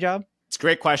during your day job? It's a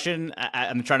great question.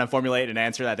 I'm trying to formulate an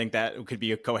answer that I think that could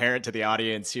be coherent to the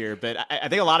audience here. But I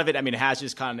think a lot of it, it has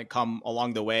just kind of come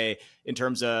along the way in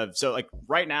terms of, so like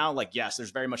right now, like, yes,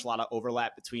 there's very much a lot of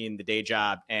overlap between the day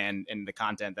job and the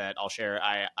content that I'll share.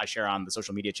 I share on the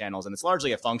social media channels. And it's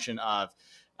largely a function of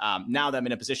now that I'm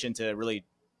in a position to really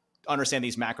understand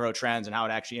these macro trends and how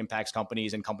it actually impacts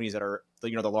companies and companies that are,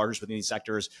 the largest within these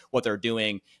sectors, what they're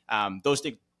doing. Those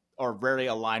things are rarely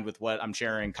aligned with what I'm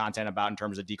sharing content about in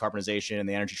terms of decarbonization and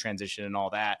the energy transition and all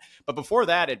that. But before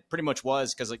that, it pretty much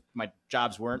was because like my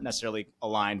jobs weren't necessarily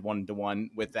aligned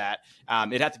one-to-one with that.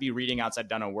 It had to be reading outside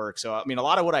done on work. So, a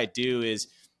lot of what I do is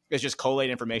just collate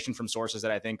information from sources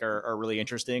that I think are really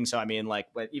interesting. So,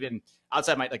 but even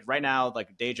outside my, like right now,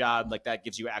 like day job, like that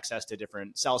gives you access to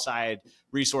different sell side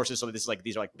resources. So these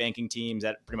are like banking teams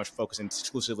that pretty much focus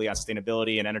exclusively on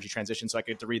sustainability and energy transition. So I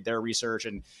get to read their research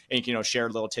and share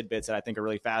little tidbits that I think are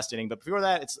really fascinating. But before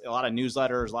that, it's a lot of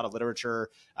newsletters, a lot of literature.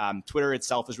 Twitter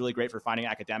itself is really great for finding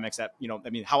academics that,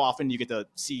 how often you get to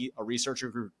see a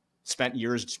researcher who spent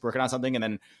years working on something and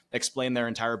then explain their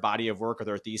entire body of work or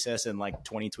their thesis in like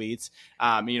 20 tweets.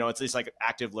 It's just like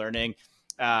active learning.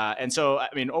 And so, I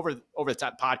mean, over the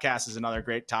top, podcast is another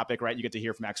great topic, right? You get to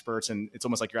hear from experts, and it's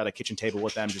almost like you're at the kitchen table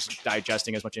with them, just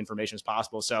digesting as much information as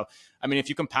possible. So, I mean, if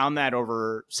you compound that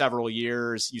over several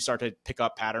years, you start to pick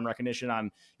up pattern recognition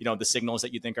on, the signals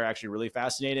that you think are actually really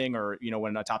fascinating, or,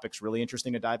 when a topic's really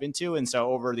interesting to dive into. And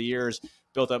so over the years,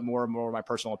 built up more and more of my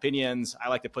personal opinions. I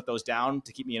like to put those down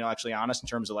to keep me, actually honest in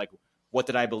terms of like, what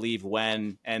did I believe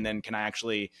when, and then can I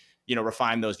actually,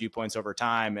 refine those viewpoints over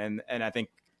time. And I think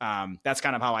that's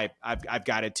kind of how I've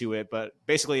guided to it. But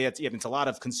basically, it's a lot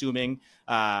of consuming,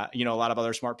 a lot of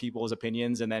other smart people's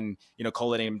opinions, and then,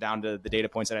 collating them down to the data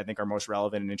points that I think are most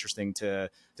relevant and interesting to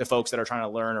folks that are trying to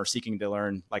learn or seeking to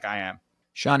learn like I am.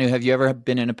 Shanu, have you ever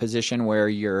been in a position where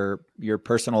your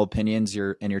personal opinions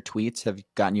and your tweets have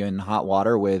gotten you in hot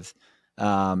water with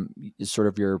sort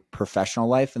of your professional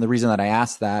life? And the reason that I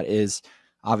ask that is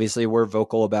obviously we're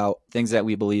vocal about things that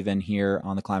we believe in here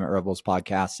on the Climate Rebels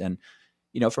podcast. And,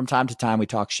 from time to time we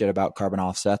talk shit about carbon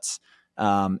offsets.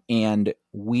 And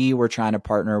we were trying to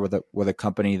partner with a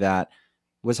company that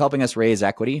was helping us raise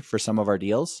equity for some of our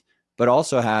deals, but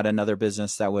also had another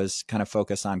business that was kind of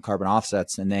focused on carbon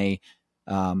offsets. And they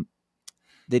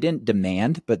didn't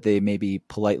demand, but they maybe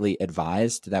politely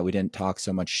advised that we didn't talk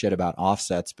so much shit about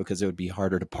offsets because it would be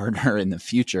harder to partner in the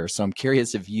future. So I'm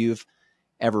curious if you've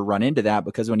ever run into that,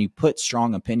 because when you put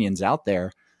strong opinions out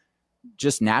there,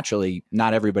 just naturally,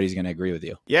 not everybody's going to agree with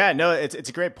you. Yeah, no, it's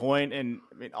a great point. And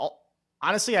I mean,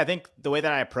 honestly, I think the way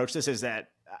that I approach this is that,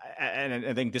 and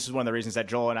I think this is one of the reasons that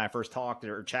Joel and I first talked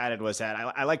or chatted, was that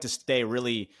I like to stay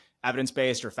really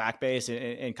evidence-based or fact-based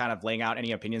and kind of laying out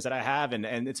any opinions that I have. And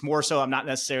it's more so I'm not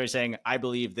necessarily saying I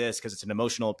believe this because it's an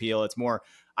emotional appeal. It's more,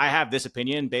 I have this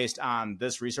opinion based on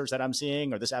this research that I'm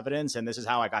seeing or this evidence, and this is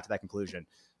how I got to that conclusion.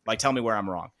 Like, tell me where I'm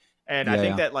wrong. And I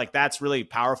think that like, that's really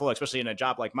powerful, especially in a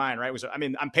job like mine, right? I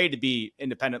mean, I'm paid to be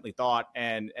independently thought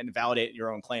and validate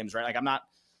your own claims, right? Like, I'm not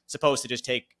supposed to just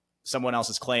take someone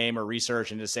else's claim or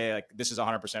research and just say like, this is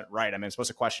 100% right. I mean, I'm supposed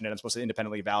to question it. I'm supposed to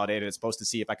independently validate it. It's supposed to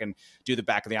see if I can do the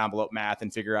back of the envelope math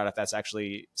and figure out if that's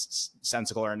actually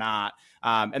sensible or not.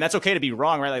 And that's okay to be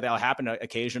wrong, right? Like, that'll happen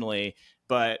occasionally,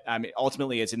 but I mean,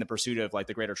 ultimately it's in the pursuit of like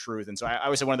the greater truth. And so I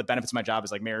always say one of the benefits of my job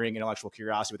is like marrying intellectual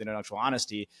curiosity with intellectual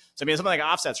honesty. So I mean, something like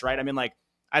offsets, right? I mean, like,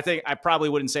 I think I probably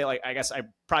wouldn't say like, I guess I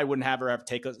probably wouldn't have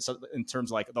take in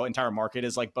terms of like the entire market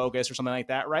is like bogus or something like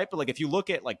that, right? But like, if you look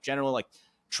at like general like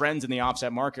trends in the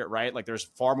offset market, right? Like, there's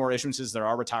far more issuances, there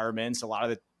are retirements. A lot of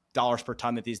the dollars per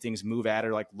ton that these things move at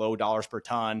are like low dollars per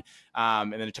ton.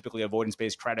 And then typically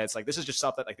avoidance-based credits. Like, this is just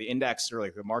stuff that like the index or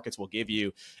like the markets will give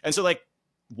you. And so like,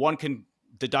 one can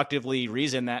deductively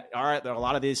reason that, all right, that a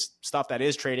lot of this stuff that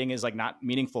is trading is like not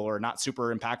meaningful or not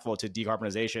super impactful to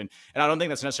decarbonization. And I don't think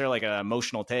that's necessarily like an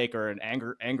emotional take or an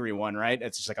angry one, right?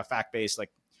 It's just like a fact-based,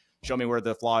 like, show me where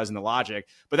the flaw is in the logic.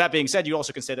 But that being said, you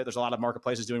also can say that there's a lot of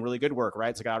marketplaces doing really good work,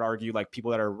 right? So I would argue like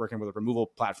people that are working with removal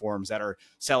platforms that are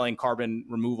selling carbon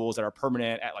removals that are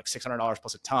permanent at like $600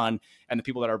 plus a ton. And the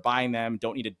people that are buying them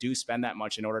don't need to spend that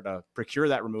much in order to procure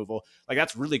that removal. Like,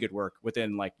 that's really good work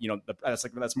within like,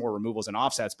 that's more removals and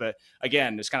offsets. But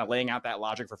again, just kind of laying out that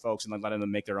logic for folks and then letting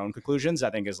them make their own conclusions, I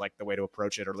think is like the way to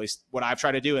approach it, or at least what I've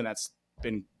tried to do. And that's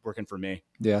been working for me.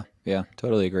 Yeah,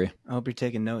 totally agree. I hope you're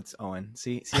taking notes, Owen.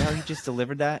 See how he just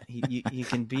delivered that? You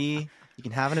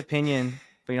can have an opinion,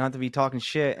 but you don't have to be talking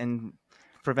shit and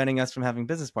preventing us from having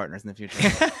business partners in the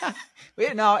future.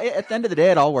 No, at the end of the day,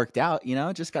 it all worked out.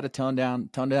 Just got to tone down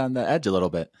the edge a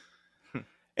little bit.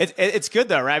 It's good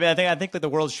though, right? I mean, I think that the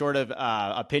world's short of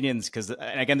opinions because,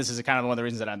 and again, this is kind of one of the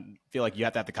reasons that I feel like you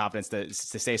have to have the confidence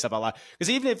to say stuff out loud. Because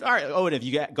even if, all right, Owen, if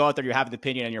you go out there, you have an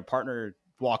opinion, and your partner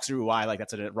walks through why like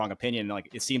that's a wrong opinion, like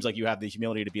it seems like you have the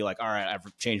humility to be like, all right,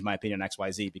 I've changed my opinion on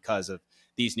XYZ because of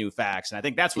these new facts. And I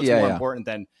think that's what's more important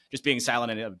than just being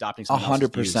silent and adopting something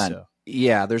 100%. So.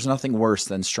 Yeah, there's nothing worse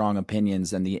than strong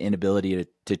opinions and the inability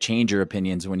to change your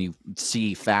opinions when you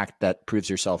see fact that proves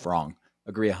yourself wrong.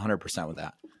 Agree 100% with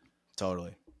that.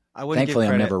 Totally. Thankfully,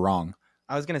 I'm never wrong.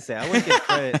 I was going to say, I wouldn't give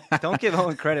credit. Don't give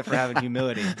Owen credit for having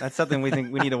humility. That's something we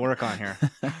think we need to work on here.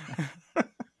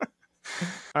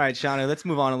 All right, Shanu, let's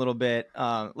move on a little bit.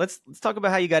 Let's talk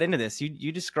about how you got into this.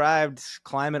 You described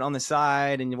climate on the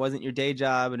side, and it wasn't your day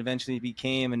job, and eventually it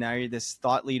became, and now you're this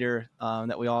thought leader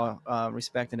that we all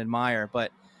respect and admire.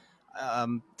 But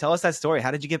tell us that story.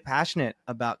 How did you get passionate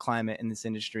about climate in this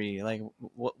industry? Like,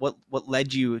 what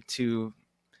led you to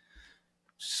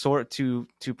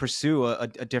pursue a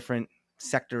different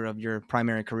sector of your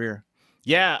primary career?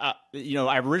 Yeah,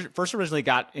 I first originally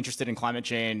got interested in climate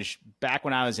change back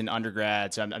when I was in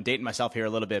undergrad. So I'm dating myself here a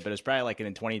little bit, but it's probably like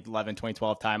in 2011,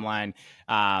 2012 timeline.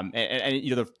 And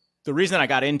the the reason that I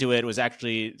got into it was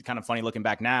actually kind of funny looking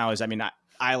back now is, I mean,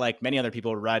 I like many other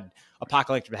people read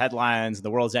apocalyptic headlines, the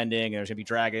world's ending, and there's gonna be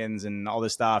dragons and all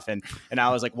this stuff. And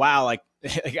I was like, wow, like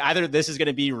either this is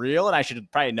gonna be real and I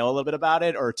should probably know a little bit about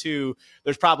it, or two,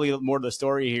 there's probably more to the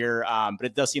story here. But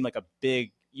it does seem like a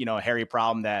big, hairy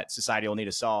problem that society will need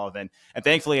to solve. And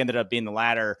thankfully ended up being the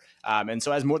latter. And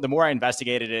so the more I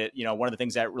investigated it, one of the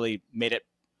things that really made it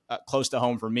close to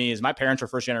home for me is my parents were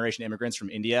first generation immigrants from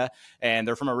India, and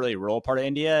they're from a really rural part of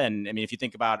India. And I mean, if you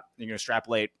think about,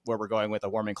 extrapolate where we're going with a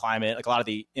warming climate, like a lot of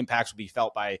the impacts will be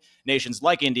felt by nations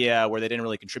like India, where they didn't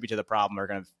really contribute to the problem, are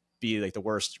going to be like the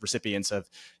worst recipients of,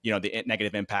 the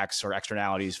negative impacts or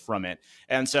externalities from it.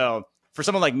 And so for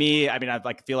someone like me, I mean, I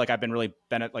feel like I've been really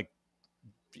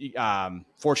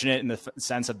fortunate in the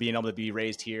sense of being able to be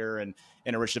raised here and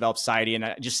in a rich developed society,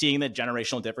 and just seeing the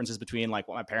generational differences between like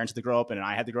what my parents had to grow up and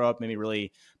I had to grow up made me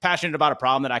really passionate about a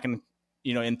problem that I can,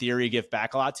 in theory, give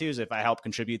back a lot to. Is if I help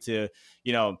contribute to,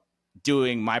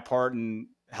 doing my part in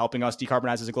helping us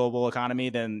decarbonize as a global economy,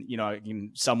 then, I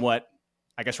can somewhat,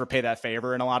 I guess, repay that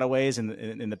favor in a lot of ways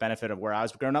in the benefit of where I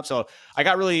was growing up. So I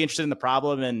got really interested in the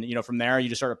problem. And, from there, you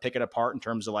just sort of pick it apart in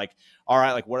terms of like, all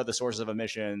right, like what are the sources of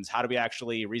emissions? How do we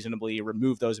actually reasonably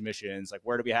remove those emissions? Like,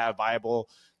 where do we have viable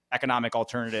economic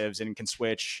alternatives and can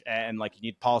switch, and like you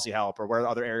need policy help, or where are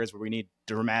other areas where we need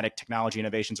dramatic technology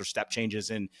innovations or step changes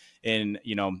in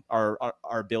our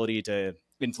ability to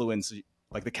influence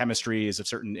like the chemistries of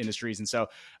certain industries. And so,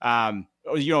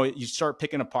 you start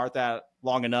picking apart that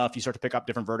long enough, you start to pick up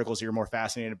different verticals you're more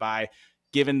fascinated by.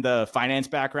 Given the finance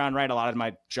background, right, a lot of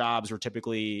my jobs were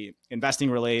typically investing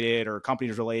related or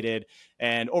companies related.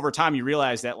 And over time, you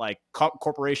realize that like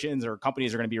corporations or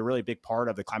companies are going to be a really big part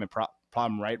of the climate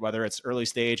problem, right? Whether it's early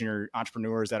stage and you're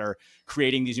entrepreneurs that are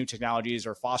creating these new technologies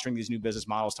or fostering these new business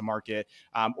models to market,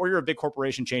 or you're a big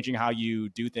corporation changing how you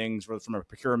do things from a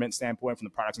procurement standpoint, from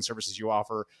the products and services you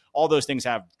offer. All those things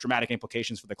have dramatic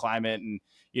implications for the climate. And,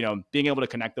 being able to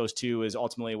connect those two is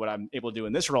ultimately what I'm able to do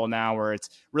in this role now, where it's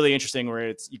really interesting,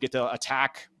 where you get to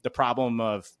attack the problem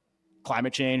of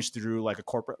climate change through like a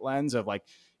corporate lens of like,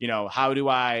 how do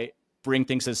I bring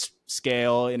things to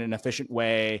scale in an efficient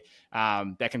way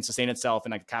that can sustain itself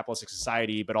in like a capitalistic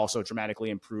society, but also dramatically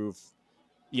improve,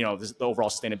 the overall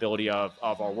sustainability of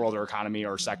our world or economy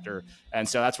or sector. And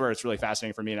so that's where it's really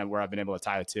fascinating for me and where I've been able to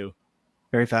tie it to.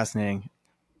 Very fascinating.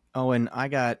 Oh, and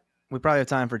we probably have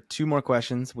time for two more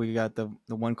questions. We got the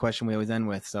one question we always end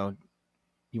with. So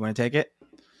you want to take it?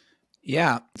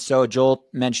 Yeah. So Joel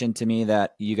mentioned to me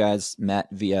that you guys met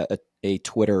via a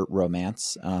Twitter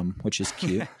romance, which is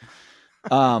cute.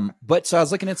 But so I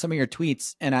was looking at some of your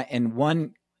tweets, and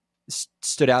one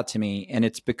stood out to me, and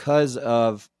it's because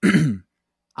of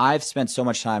I've spent so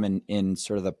much time in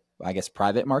sort of the, I guess,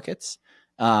 private markets.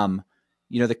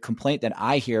 The complaint that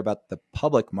I hear about the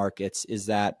public markets is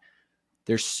that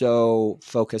they're so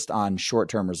focused on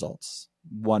short-term results,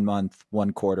 1 month,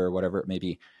 1 quarter, whatever it may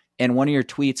be. And one of your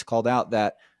tweets called out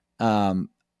that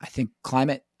I think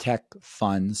climate tech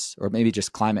funds, or maybe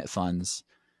just climate funds,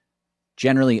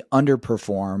 generally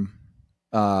underperform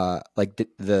like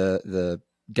the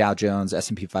Dow Jones,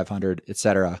 S&P 500, et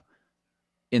cetera,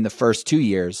 in the first 2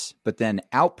 years, but then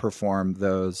outperform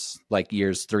those like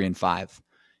years 3 and 5.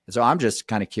 And so I'm just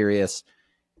kind of curious,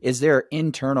 is there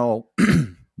internal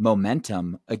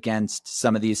momentum against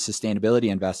some of these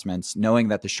sustainability investments, knowing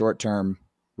that the short-term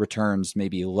returns may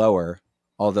be lower,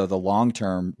 although the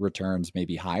long-term returns may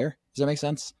be higher? Does that make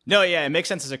sense? No, yeah, it makes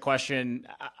sense as a question.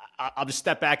 I'll just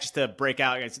step back just to break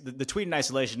out. The tweet in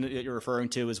isolation that you're referring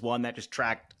to is one that just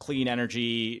tracked clean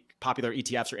energy, popular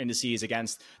ETFs or indices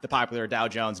against the popular Dow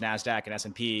Jones, NASDAQ, and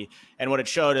S&P. And what it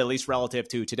showed, at least relative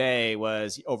to today,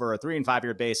 was over a 3 and 5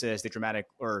 year basis, they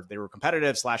were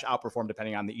competitive / outperformed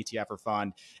depending on the ETF or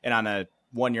fund. And on a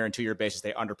 1 year and 2 year basis,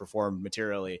 they underperformed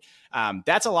materially.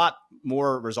 That's a lot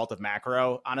more result of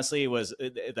macro. Honestly, was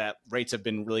that rates have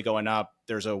been really going up.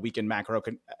 There's a weakened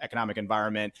macroeconomic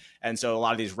environment. And so a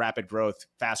lot of these rapid growth,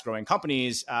 fast growing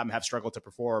companies have struggled to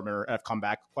perform or have come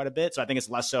back quite a bit. So I think it's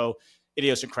less so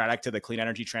idiosyncratic to the clean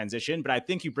energy transition. But I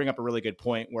think you bring up a really good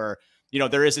point where,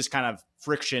 there is this kind of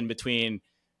friction between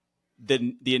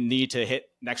the need to hit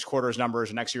next quarter's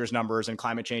numbers, next year's numbers, and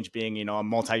climate change being, a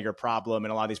multi-year problem,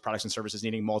 and a lot of these products and services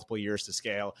needing multiple years to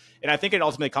scale. And I think it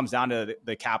ultimately comes down to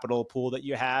the capital pool that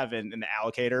you have and the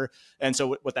allocator. And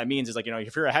so what that means is like,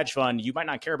 if you're a hedge fund, you might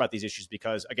not care about these issues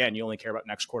because, again, you only care about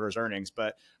next quarter's earnings.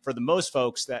 But for the most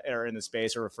folks that are in the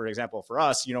space, or for example, for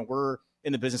us, we're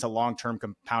in the business of long-term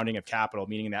compounding of capital,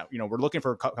 meaning that, we're looking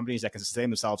for companies that can sustain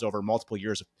themselves over multiple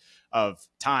years of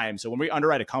time. So when we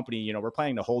underwrite a company, we're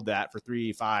planning to hold that for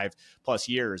 3, 5+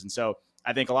 years. And so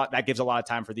I think that gives a lot of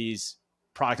time for these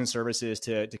products and services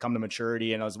to come to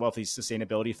maturity, and as well as these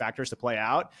sustainability factors to play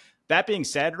out. That being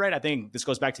said, right, I think this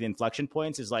goes back to the inflection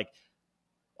points, is like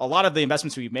a lot of the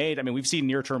investments we've made. I mean, we've seen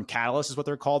near-term catalysts is what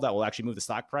they're called, that will actually move the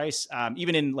stock price,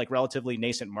 even in like relatively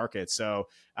nascent markets. So,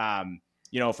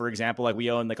 for example, like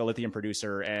we own like a lithium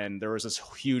producer, and there was this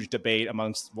huge debate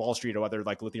amongst Wall Street of whether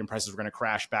like lithium prices were going to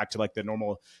crash back to like the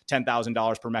normal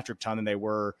 $10,000 per metric ton than they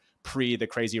were pre the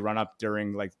crazy run up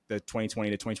during like the 2020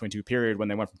 to 2022 period, when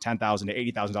they went from $10,000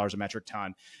 to $80,000 a metric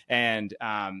ton. And,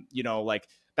 like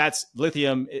that's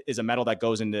lithium is a metal that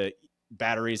goes into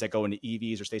batteries that go into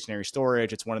EVs or stationary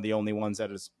storage. It's one of the only ones that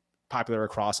is popular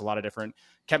across a lot of different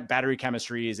battery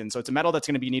chemistries. And so it's a metal that's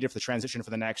going to be needed for the transition for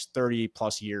the next 30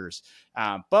 plus years.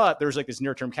 But there's like this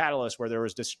near-term catalyst where there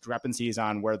was discrepancies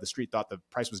on where the street thought the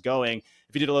price was going.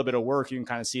 If you did a little bit of work, you can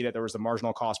kind of see that there was the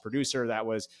marginal cost producer that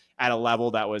was at a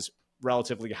level that was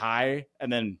relatively high,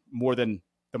 and then more than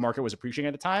the market was appreciating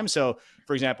at the time. So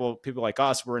for example, people like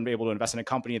us were able to invest in a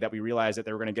company that we realized that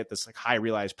they were going to get this like high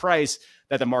realized price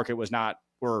that the market was not,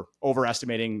 or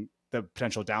overestimating the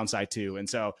potential downside to. And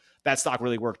so that stock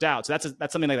really worked out. So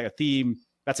that's something like a theme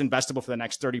that's investable for the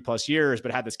next 30 plus years,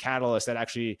 but had this catalyst that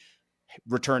actually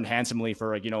returned handsomely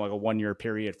for like, like a 1 year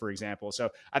period, for example. So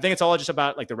I think it's all just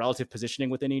about like the relative positioning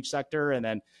within each sector. And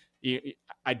then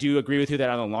I do agree with you that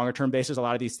on a longer term basis, a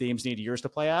lot of these themes need years to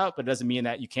play out, but it doesn't mean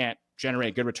that you can't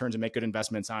generate good returns and make good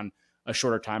investments on a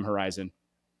shorter time horizon.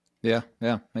 Yeah.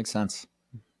 Makes sense.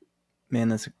 Man,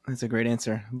 that's a great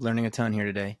answer. I'm learning a ton here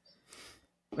today.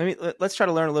 Let's try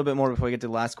to learn a little bit more before we get to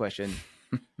the last question.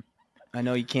 I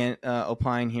know you can't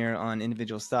opine here on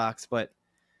individual stocks, but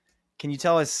can you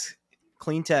tell us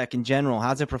clean tech in general,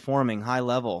 how's it performing high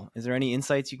level? Is there any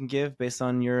insights you can give based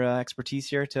on your expertise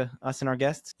here to us and our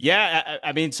guests? Yeah,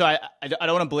 I mean, so I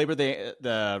don't want to belabor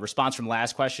the response from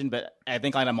last question, but I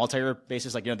think on a multi-year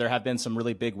basis, like, there have been some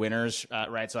really big winners,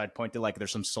 right? So I'd point to like,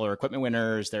 there's some solar equipment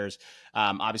winners. There's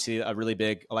obviously a really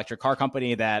big electric car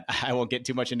company that I won't get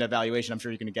too much into valuation. I'm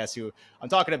sure you can guess who I'm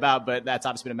talking about, but that's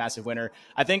obviously been a massive winner.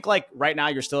 I think like right now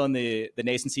you're still in the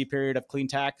nascency period of clean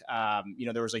tech.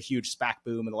 There was a huge SPAC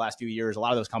boom in the last few years. A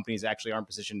lot of those companies actually aren't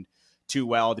positioned too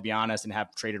well, to be honest, and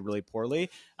have traded really poorly.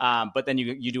 But then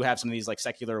you do have some of these like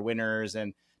secular winners,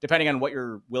 and depending on what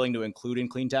you're willing to include in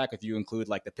clean tech, if you include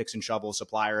like the picks and shovels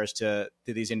suppliers to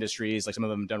these industries, like some of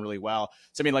them have done really well.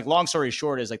 So I mean, like long story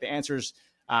short is like the answer's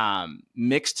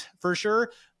mixed for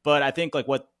sure. But I think like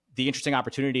what the interesting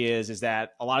opportunity is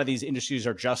that a lot of these industries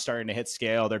are just starting to hit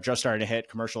scale. They're just starting to hit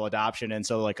commercial adoption. And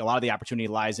so like a lot of the opportunity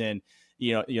lies in,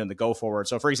 the go forward.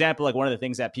 So for example, like one of the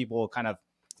things that people kind of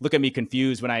look at me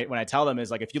confused when I tell them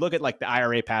is like, if you look at like the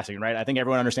IRA passing, right? I think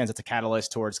everyone understands it's a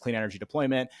catalyst towards clean energy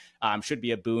deployment, should be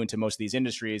a boon to most of these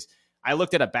industries. I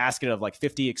looked at a basket of like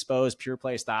 50 exposed pure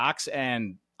play stocks,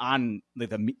 and on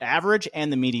the average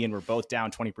and the median were both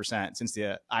down 20% since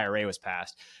the IRA was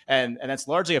passed. And that's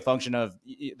largely a function of,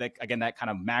 like, again, that kind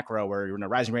of macro where you're in a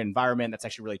rising rate environment. That's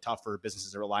actually really tough for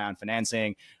businesses that rely on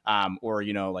financing, or,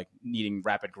 like needing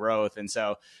rapid growth. And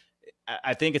so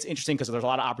I think it's interesting because there's a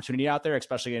lot of opportunity out there,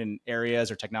 especially in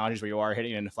areas or technologies where you are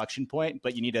hitting an inflection point,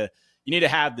 but you need to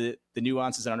have the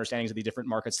nuances and understandings of the different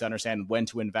markets to understand when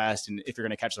to invest and if you're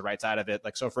going to catch the right side of it.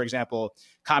 Like, so for example,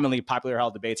 commonly popular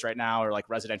held debates right now are like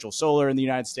residential solar in the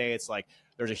United States. Like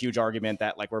there's a huge argument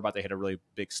that like we're about to hit a really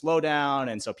big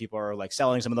slowdown. And so people are like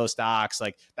selling some of those stocks.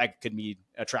 Like that could be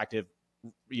attractive,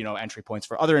 entry points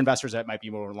for other investors that might be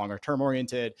more longer term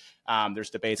oriented. There's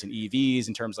debates in EVs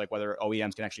in terms of like whether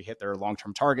OEMs can actually hit their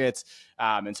long-term targets.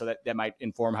 And so that might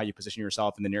inform how you position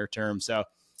yourself in the near term. So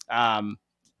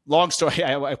long story,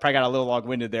 I probably got a little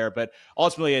long-winded there, but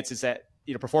ultimately it's that,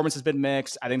 performance has been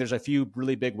mixed. I think there's a few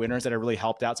really big winners that have really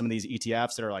helped out some of these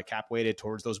ETFs that are like cap weighted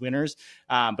towards those winners.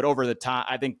 But over the time,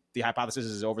 I think the hypothesis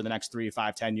is over the next 3,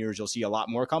 5, 10 years, you'll see a lot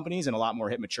more companies and a lot more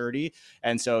hit maturity.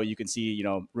 And so you can see,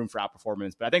 room for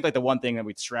outperformance. But I think like the one thing that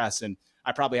we'd stress, and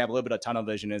I probably have a little bit of tunnel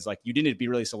vision, is like, you need to be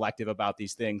really selective about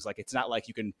these things. Like, it's not like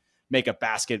you can make a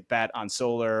basket bet on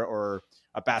solar or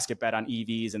a basket bet on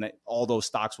EVs and that all those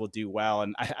stocks will do well.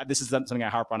 And this is something I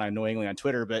harp on annoyingly on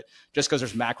Twitter, but just because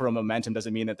there's macro momentum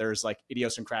doesn't mean that there's like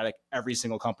idiosyncratic, every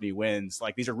single company wins.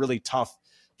 Like, these are really tough,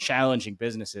 challenging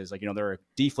businesses. Like, there are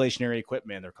deflationary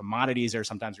equipment, there are commodities there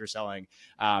sometimes you're selling.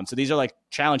 So these are like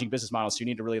challenging business models. So you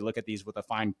need to really look at these with a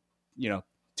fine,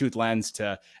 tooth lens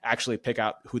to actually pick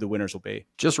out who the winners will be.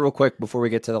 Just real quick before we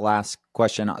get to the last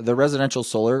question, the residential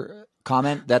solar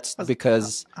comment, that's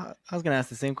because I was going to ask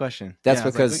the same question. That's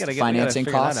because financing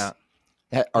costs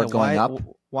are going up.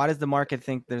 Why does the market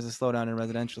think there's a slowdown in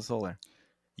residential solar?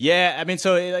 Yeah, I mean,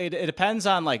 so it depends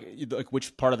on like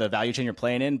which part of the value chain you're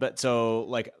playing in. But so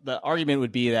like the argument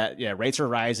would be that rates are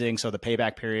rising, so the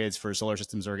payback periods for solar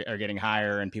systems are getting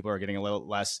higher, and people are getting a little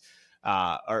less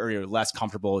or less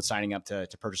comfortable with signing up to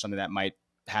purchase something that might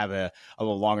have a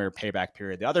little longer payback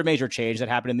period. The other major change that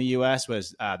happened in the U.S.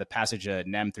 was the passage of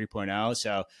NEM 3.0.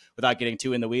 So without getting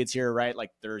too in the weeds here, right?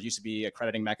 Like there used to be a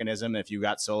crediting mechanism if you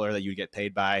got solar that you'd get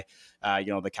paid by,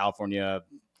 the California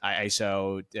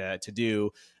ISO to do.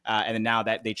 And then now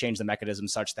that they changed the mechanism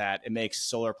such that it makes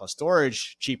solar plus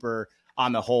storage cheaper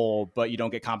on the whole, but you don't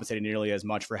get compensated nearly as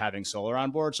much for having solar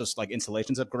on board. So it's like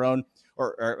installations have grown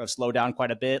or have slowed down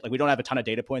quite a bit. Like we don't have a ton of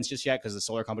data points just yet because the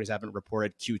solar companies haven't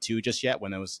reported Q2 just yet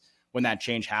when that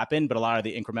change happened. But a lot of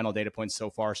the incremental data points so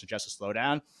far suggest a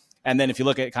slowdown. And then if you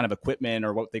look at kind of equipment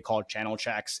or what they call channel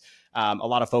checks, a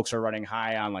lot of folks are running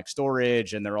high on like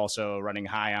storage, and they're also running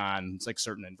high on like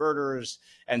certain inverters.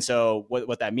 And so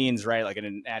what that means, right? Like in a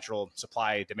natural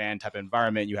supply demand type of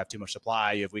environment, you have too much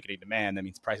supply, you have weakening demand. That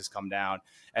means prices come down.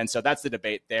 And so that's the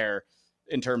debate there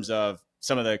in terms of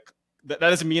some of that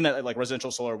doesn't mean that like residential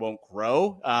solar won't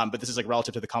grow. But this is like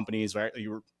relative to the companies, right?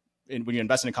 When you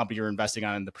invest in a company, you're investing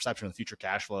on the perception of the future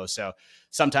cash flow. So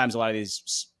sometimes a lot of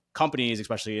these companies,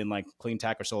 especially in like clean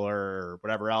tech or solar or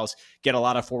whatever else, get a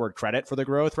lot of forward credit for the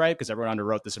growth, right? Because everyone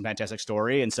underwrote this fantastic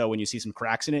story. And so when you see some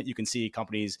cracks in it, you can see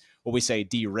companies, what we say,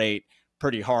 derate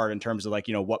pretty hard in terms of like,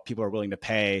 what people are willing to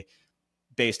pay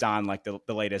based on like the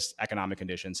latest economic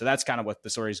conditions. So that's kind of what the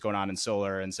story is going on in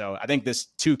solar. And so I think this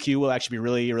 2Q will actually be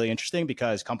really, really interesting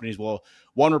because companies will,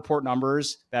 one, report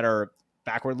numbers that are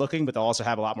backward looking, but they'll also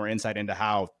have a lot more insight into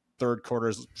how third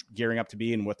quarter's gearing up to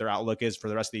be and what their outlook is for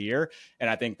the rest of the year. And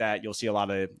I think that you'll see a lot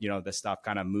of, this stuff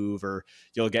kind of move, or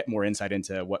you'll get more insight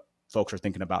into what folks are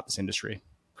thinking about this industry.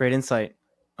 Great insight.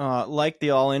 Like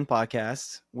the All In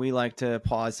podcast, we like to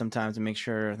pause sometimes and make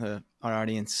sure our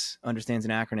audience understands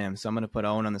an acronym. So I'm going to put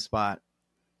Owen on the spot.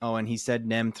 Owen, he said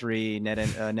NEM 3, net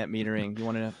metering. Do you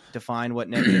want to define what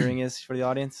net metering is for the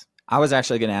audience? I was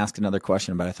actually going to ask another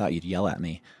question, but I thought you'd yell at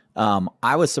me.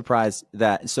 I was surprised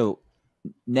that,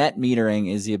 net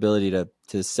metering is the ability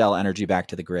to sell energy back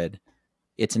to the grid.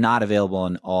 It's not available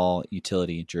in all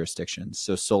utility jurisdictions.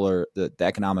 So solar, the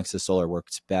economics of solar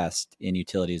works best in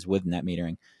utilities with net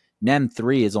metering. NEM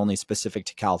 3 is only specific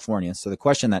to California. So the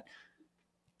question that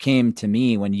came to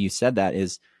me when you said that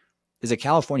is the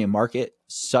California market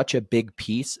such a big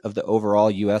piece of the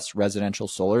overall U.S. residential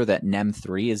solar that NEM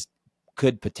 3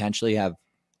 could potentially have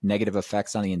negative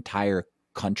effects on the entire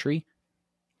country?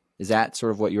 Is that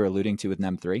sort of what you're alluding to with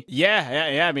NEM 3?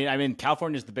 Yeah. I mean,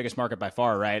 California is the biggest market by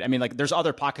far, right? I mean, like there's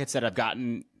other pockets that have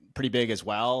gotten pretty big as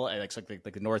well, like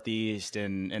the Northeast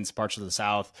and parts of the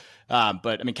South.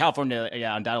 But I mean, California,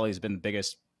 undoubtedly has been the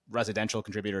biggest residential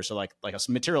contributor. So like a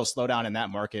material slowdown in that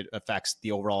market affects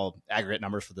the overall aggregate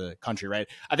numbers for the country, right?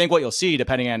 I think what you'll see,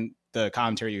 depending on the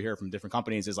commentary you hear from different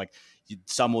companies, is like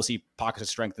some will see pockets of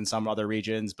strength in some other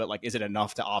regions, but like, is it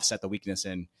enough to offset the weakness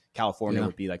in California?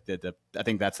 Would be like I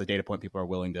think that's the data point people are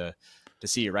willing to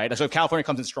see, right? So if California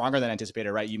comes in stronger than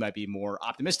anticipated, right, you might be more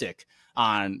optimistic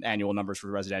on annual numbers for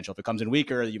residential. If it comes in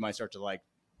weaker, you might start to like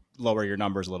lower your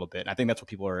numbers a little bit. And I think that's what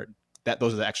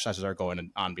those are the exercises that are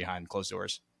going on behind closed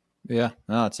doors. Yeah,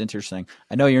 no, it's interesting.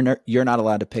 I know you're not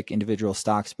allowed to pick individual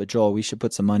stocks, but Joel, we should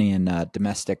put some money in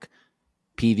domestic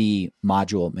PV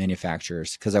module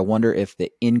manufacturers, because I wonder if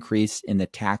the increase in the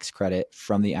tax credit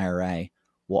from the IRA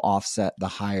will offset the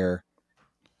higher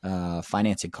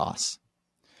financing costs.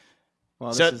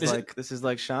 Well, this is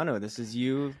like Shanu. This is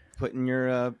you putting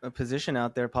your position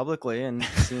out there publicly and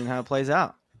seeing how it plays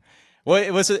out. Well,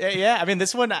 it was, I mean,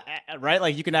 this one, right?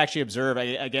 Like you can actually observe.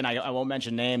 I won't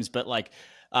mention names, but like.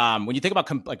 When you think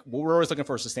about we're always looking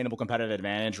for a sustainable competitive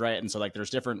advantage, right? And so like there's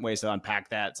different ways to unpack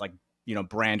that. It's like,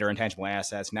 brand or intangible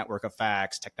assets, network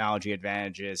effects, technology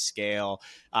advantages, scale.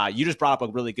 You just brought up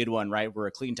a really good one, right? We're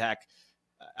a clean tech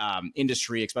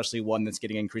industry, especially one that's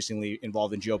getting increasingly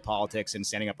involved in geopolitics and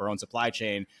standing up our own supply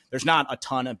chain. There's not a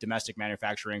ton of domestic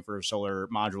manufacturing for solar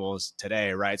modules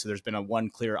today, right? So there's been one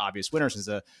clear, obvious winner since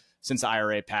the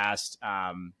IRA passed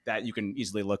that you can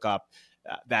easily look up.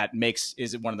 That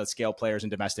is one of the scale players in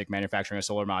domestic manufacturing of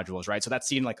solar modules, right? So that's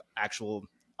seen like actual,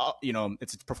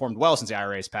 it's performed well since the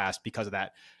IRA has passed because of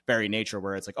that very nature,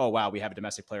 where it's like, oh, wow, we have a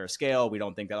domestic player of scale. We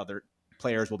don't think that other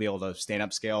players will be able to stand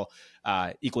up scale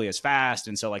equally as fast.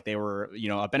 And so like they were,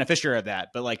 a beneficiary of that.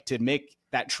 But like to make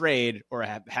that trade or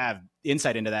have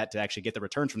insight into that to actually get the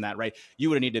returns from that, right? You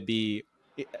would need to be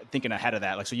thinking ahead of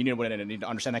that. Like, so you need to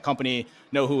understand that company,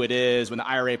 know who it is. When the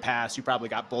IRA passed, you probably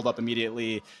got bulled up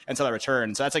immediately and saw that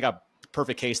return. So that's like a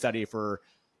perfect case study for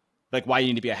like why you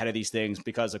need to be ahead of these things,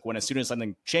 because like when as soon as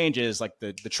something changes, like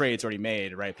the trade's already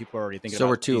made, right? People are already thinking. So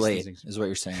about we're too late, things. is what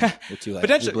you're saying. We're too late.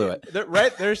 Potentially, blew it.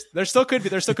 Right? There still could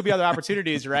be other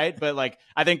opportunities, right? But like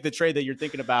I think the trade that you're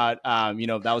thinking about,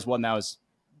 that was one that was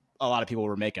a lot of people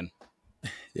were making.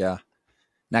 Yeah.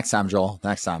 Next time, Joel.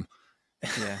 Next time.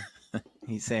 Yeah.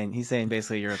 He's saying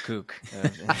basically you're a kook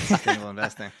in sustainable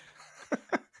investing.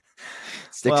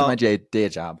 Stick to my day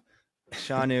job.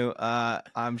 Shanu,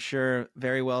 I'm sure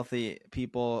very wealthy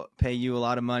people pay you a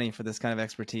lot of money for this kind of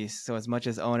expertise. So as much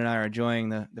as Owen and I are enjoying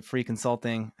the free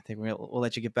consulting, I think we'll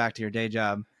let you get back to your day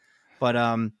job.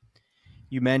 But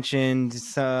you mentioned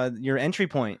your entry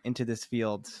point into this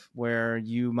field, where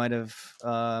you might have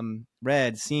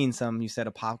seen some, you said,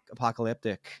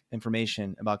 apocalyptic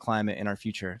information about climate in our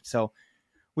future. So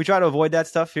we try to avoid that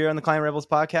stuff here on the Climate Rebels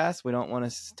podcast. We don't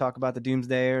want to talk about the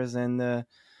doomsdayers and the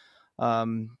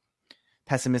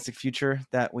pessimistic future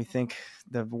that we think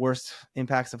the worst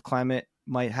impacts of climate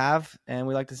might have. And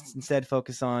we like to instead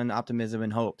focus on optimism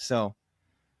and hope. So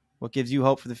what gives you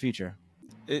hope for the future?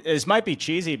 This might be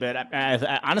cheesy, but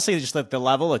I honestly, just like the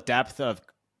level of depth of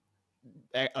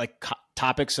like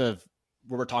topics of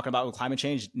what we're talking about with climate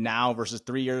change now versus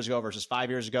 3 years ago versus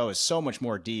 5 years ago is so much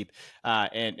more deep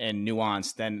and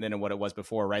nuanced than what it was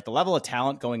before, right? The level of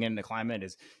talent going into climate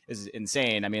is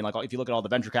insane. I mean, like if you look at all the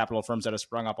venture capital firms that have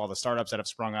sprung up, all the startups that have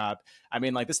sprung up, I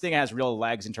mean, like this thing has real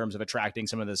legs in terms of attracting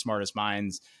some of the smartest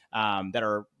minds that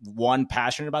are, one,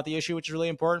 passionate about the issue, which is really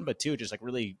important, but two, just like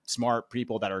really smart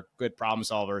people that are good problem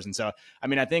solvers. And so, I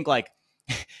mean, I think like,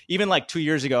 even like 2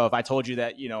 years ago, if I told you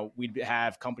that, we'd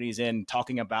have companies in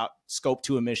talking about scope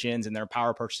 2 emissions and their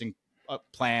power purchasing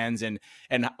plans and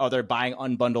other buying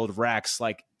unbundled RECs,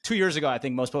 like 2 years ago, I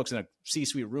think most folks in a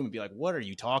C-suite room would be like, what are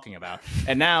you talking about?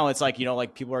 And now it's like,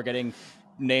 like people are getting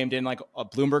named in like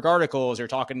Bloomberg articles or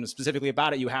talking specifically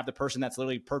about it. You have the person that's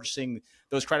literally purchasing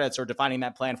those credits or defining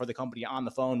that plan for the company on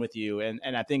the phone with you. And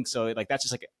I think so, like, that's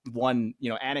just like one,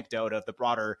 anecdote of the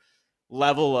broader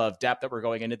level of depth that we're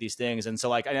going into these things. And so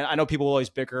like, I know people always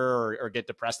bicker or get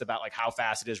depressed about like how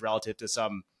fast it is relative to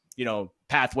some,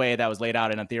 pathway that was laid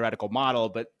out in a theoretical model.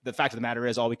 But the fact of the matter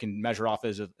is all we can measure off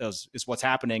is what's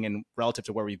happening and relative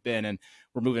to where we've been, and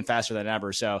we're moving faster than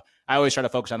ever. So I always try to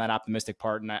focus on that optimistic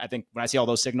part. And I think when I see all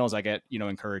those signals, I get,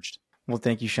 encouraged. Well,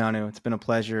 thank you, Shanu. It's been a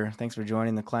pleasure. Thanks for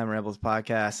joining the Climate Rebels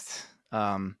podcast.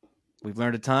 We've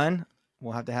learned a ton.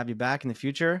 We'll have to have you back in the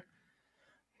future.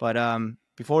 But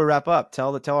before we wrap up,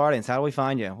 tell our audience, how do we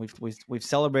find you? We've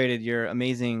celebrated your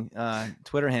amazing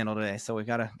Twitter handle today, so we've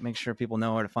got to make sure people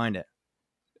know where to find it.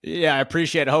 Yeah, I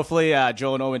appreciate it. Hopefully,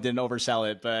 Joel and Owen didn't oversell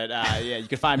it, but yeah, you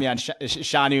can find me on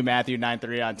Shanu Mathew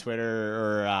 93 on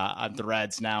Twitter or on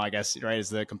Threads now, I guess, right, is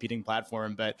the competing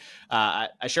platform. But I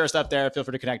share stuff there. Feel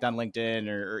free to connect on LinkedIn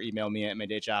or email me at my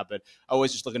day job. But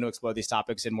always just looking to explore these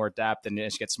topics in more depth and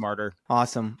just get smarter.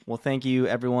 Awesome. Well, thank you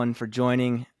everyone for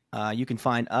joining. You can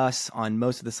find us on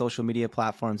most of the social media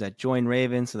platforms at Join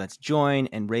Rayven. So that's Join,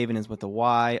 and Rayven is with a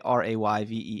Y,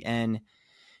 Rayven.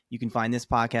 You can find this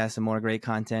podcast and more great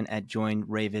content at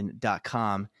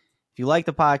joinraven.com. If you like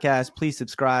the podcast, please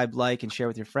subscribe, like, and share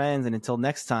with your friends. And until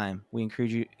next time, we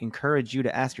encourage you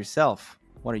to ask yourself,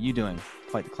 what are you doing to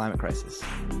fight the climate crisis?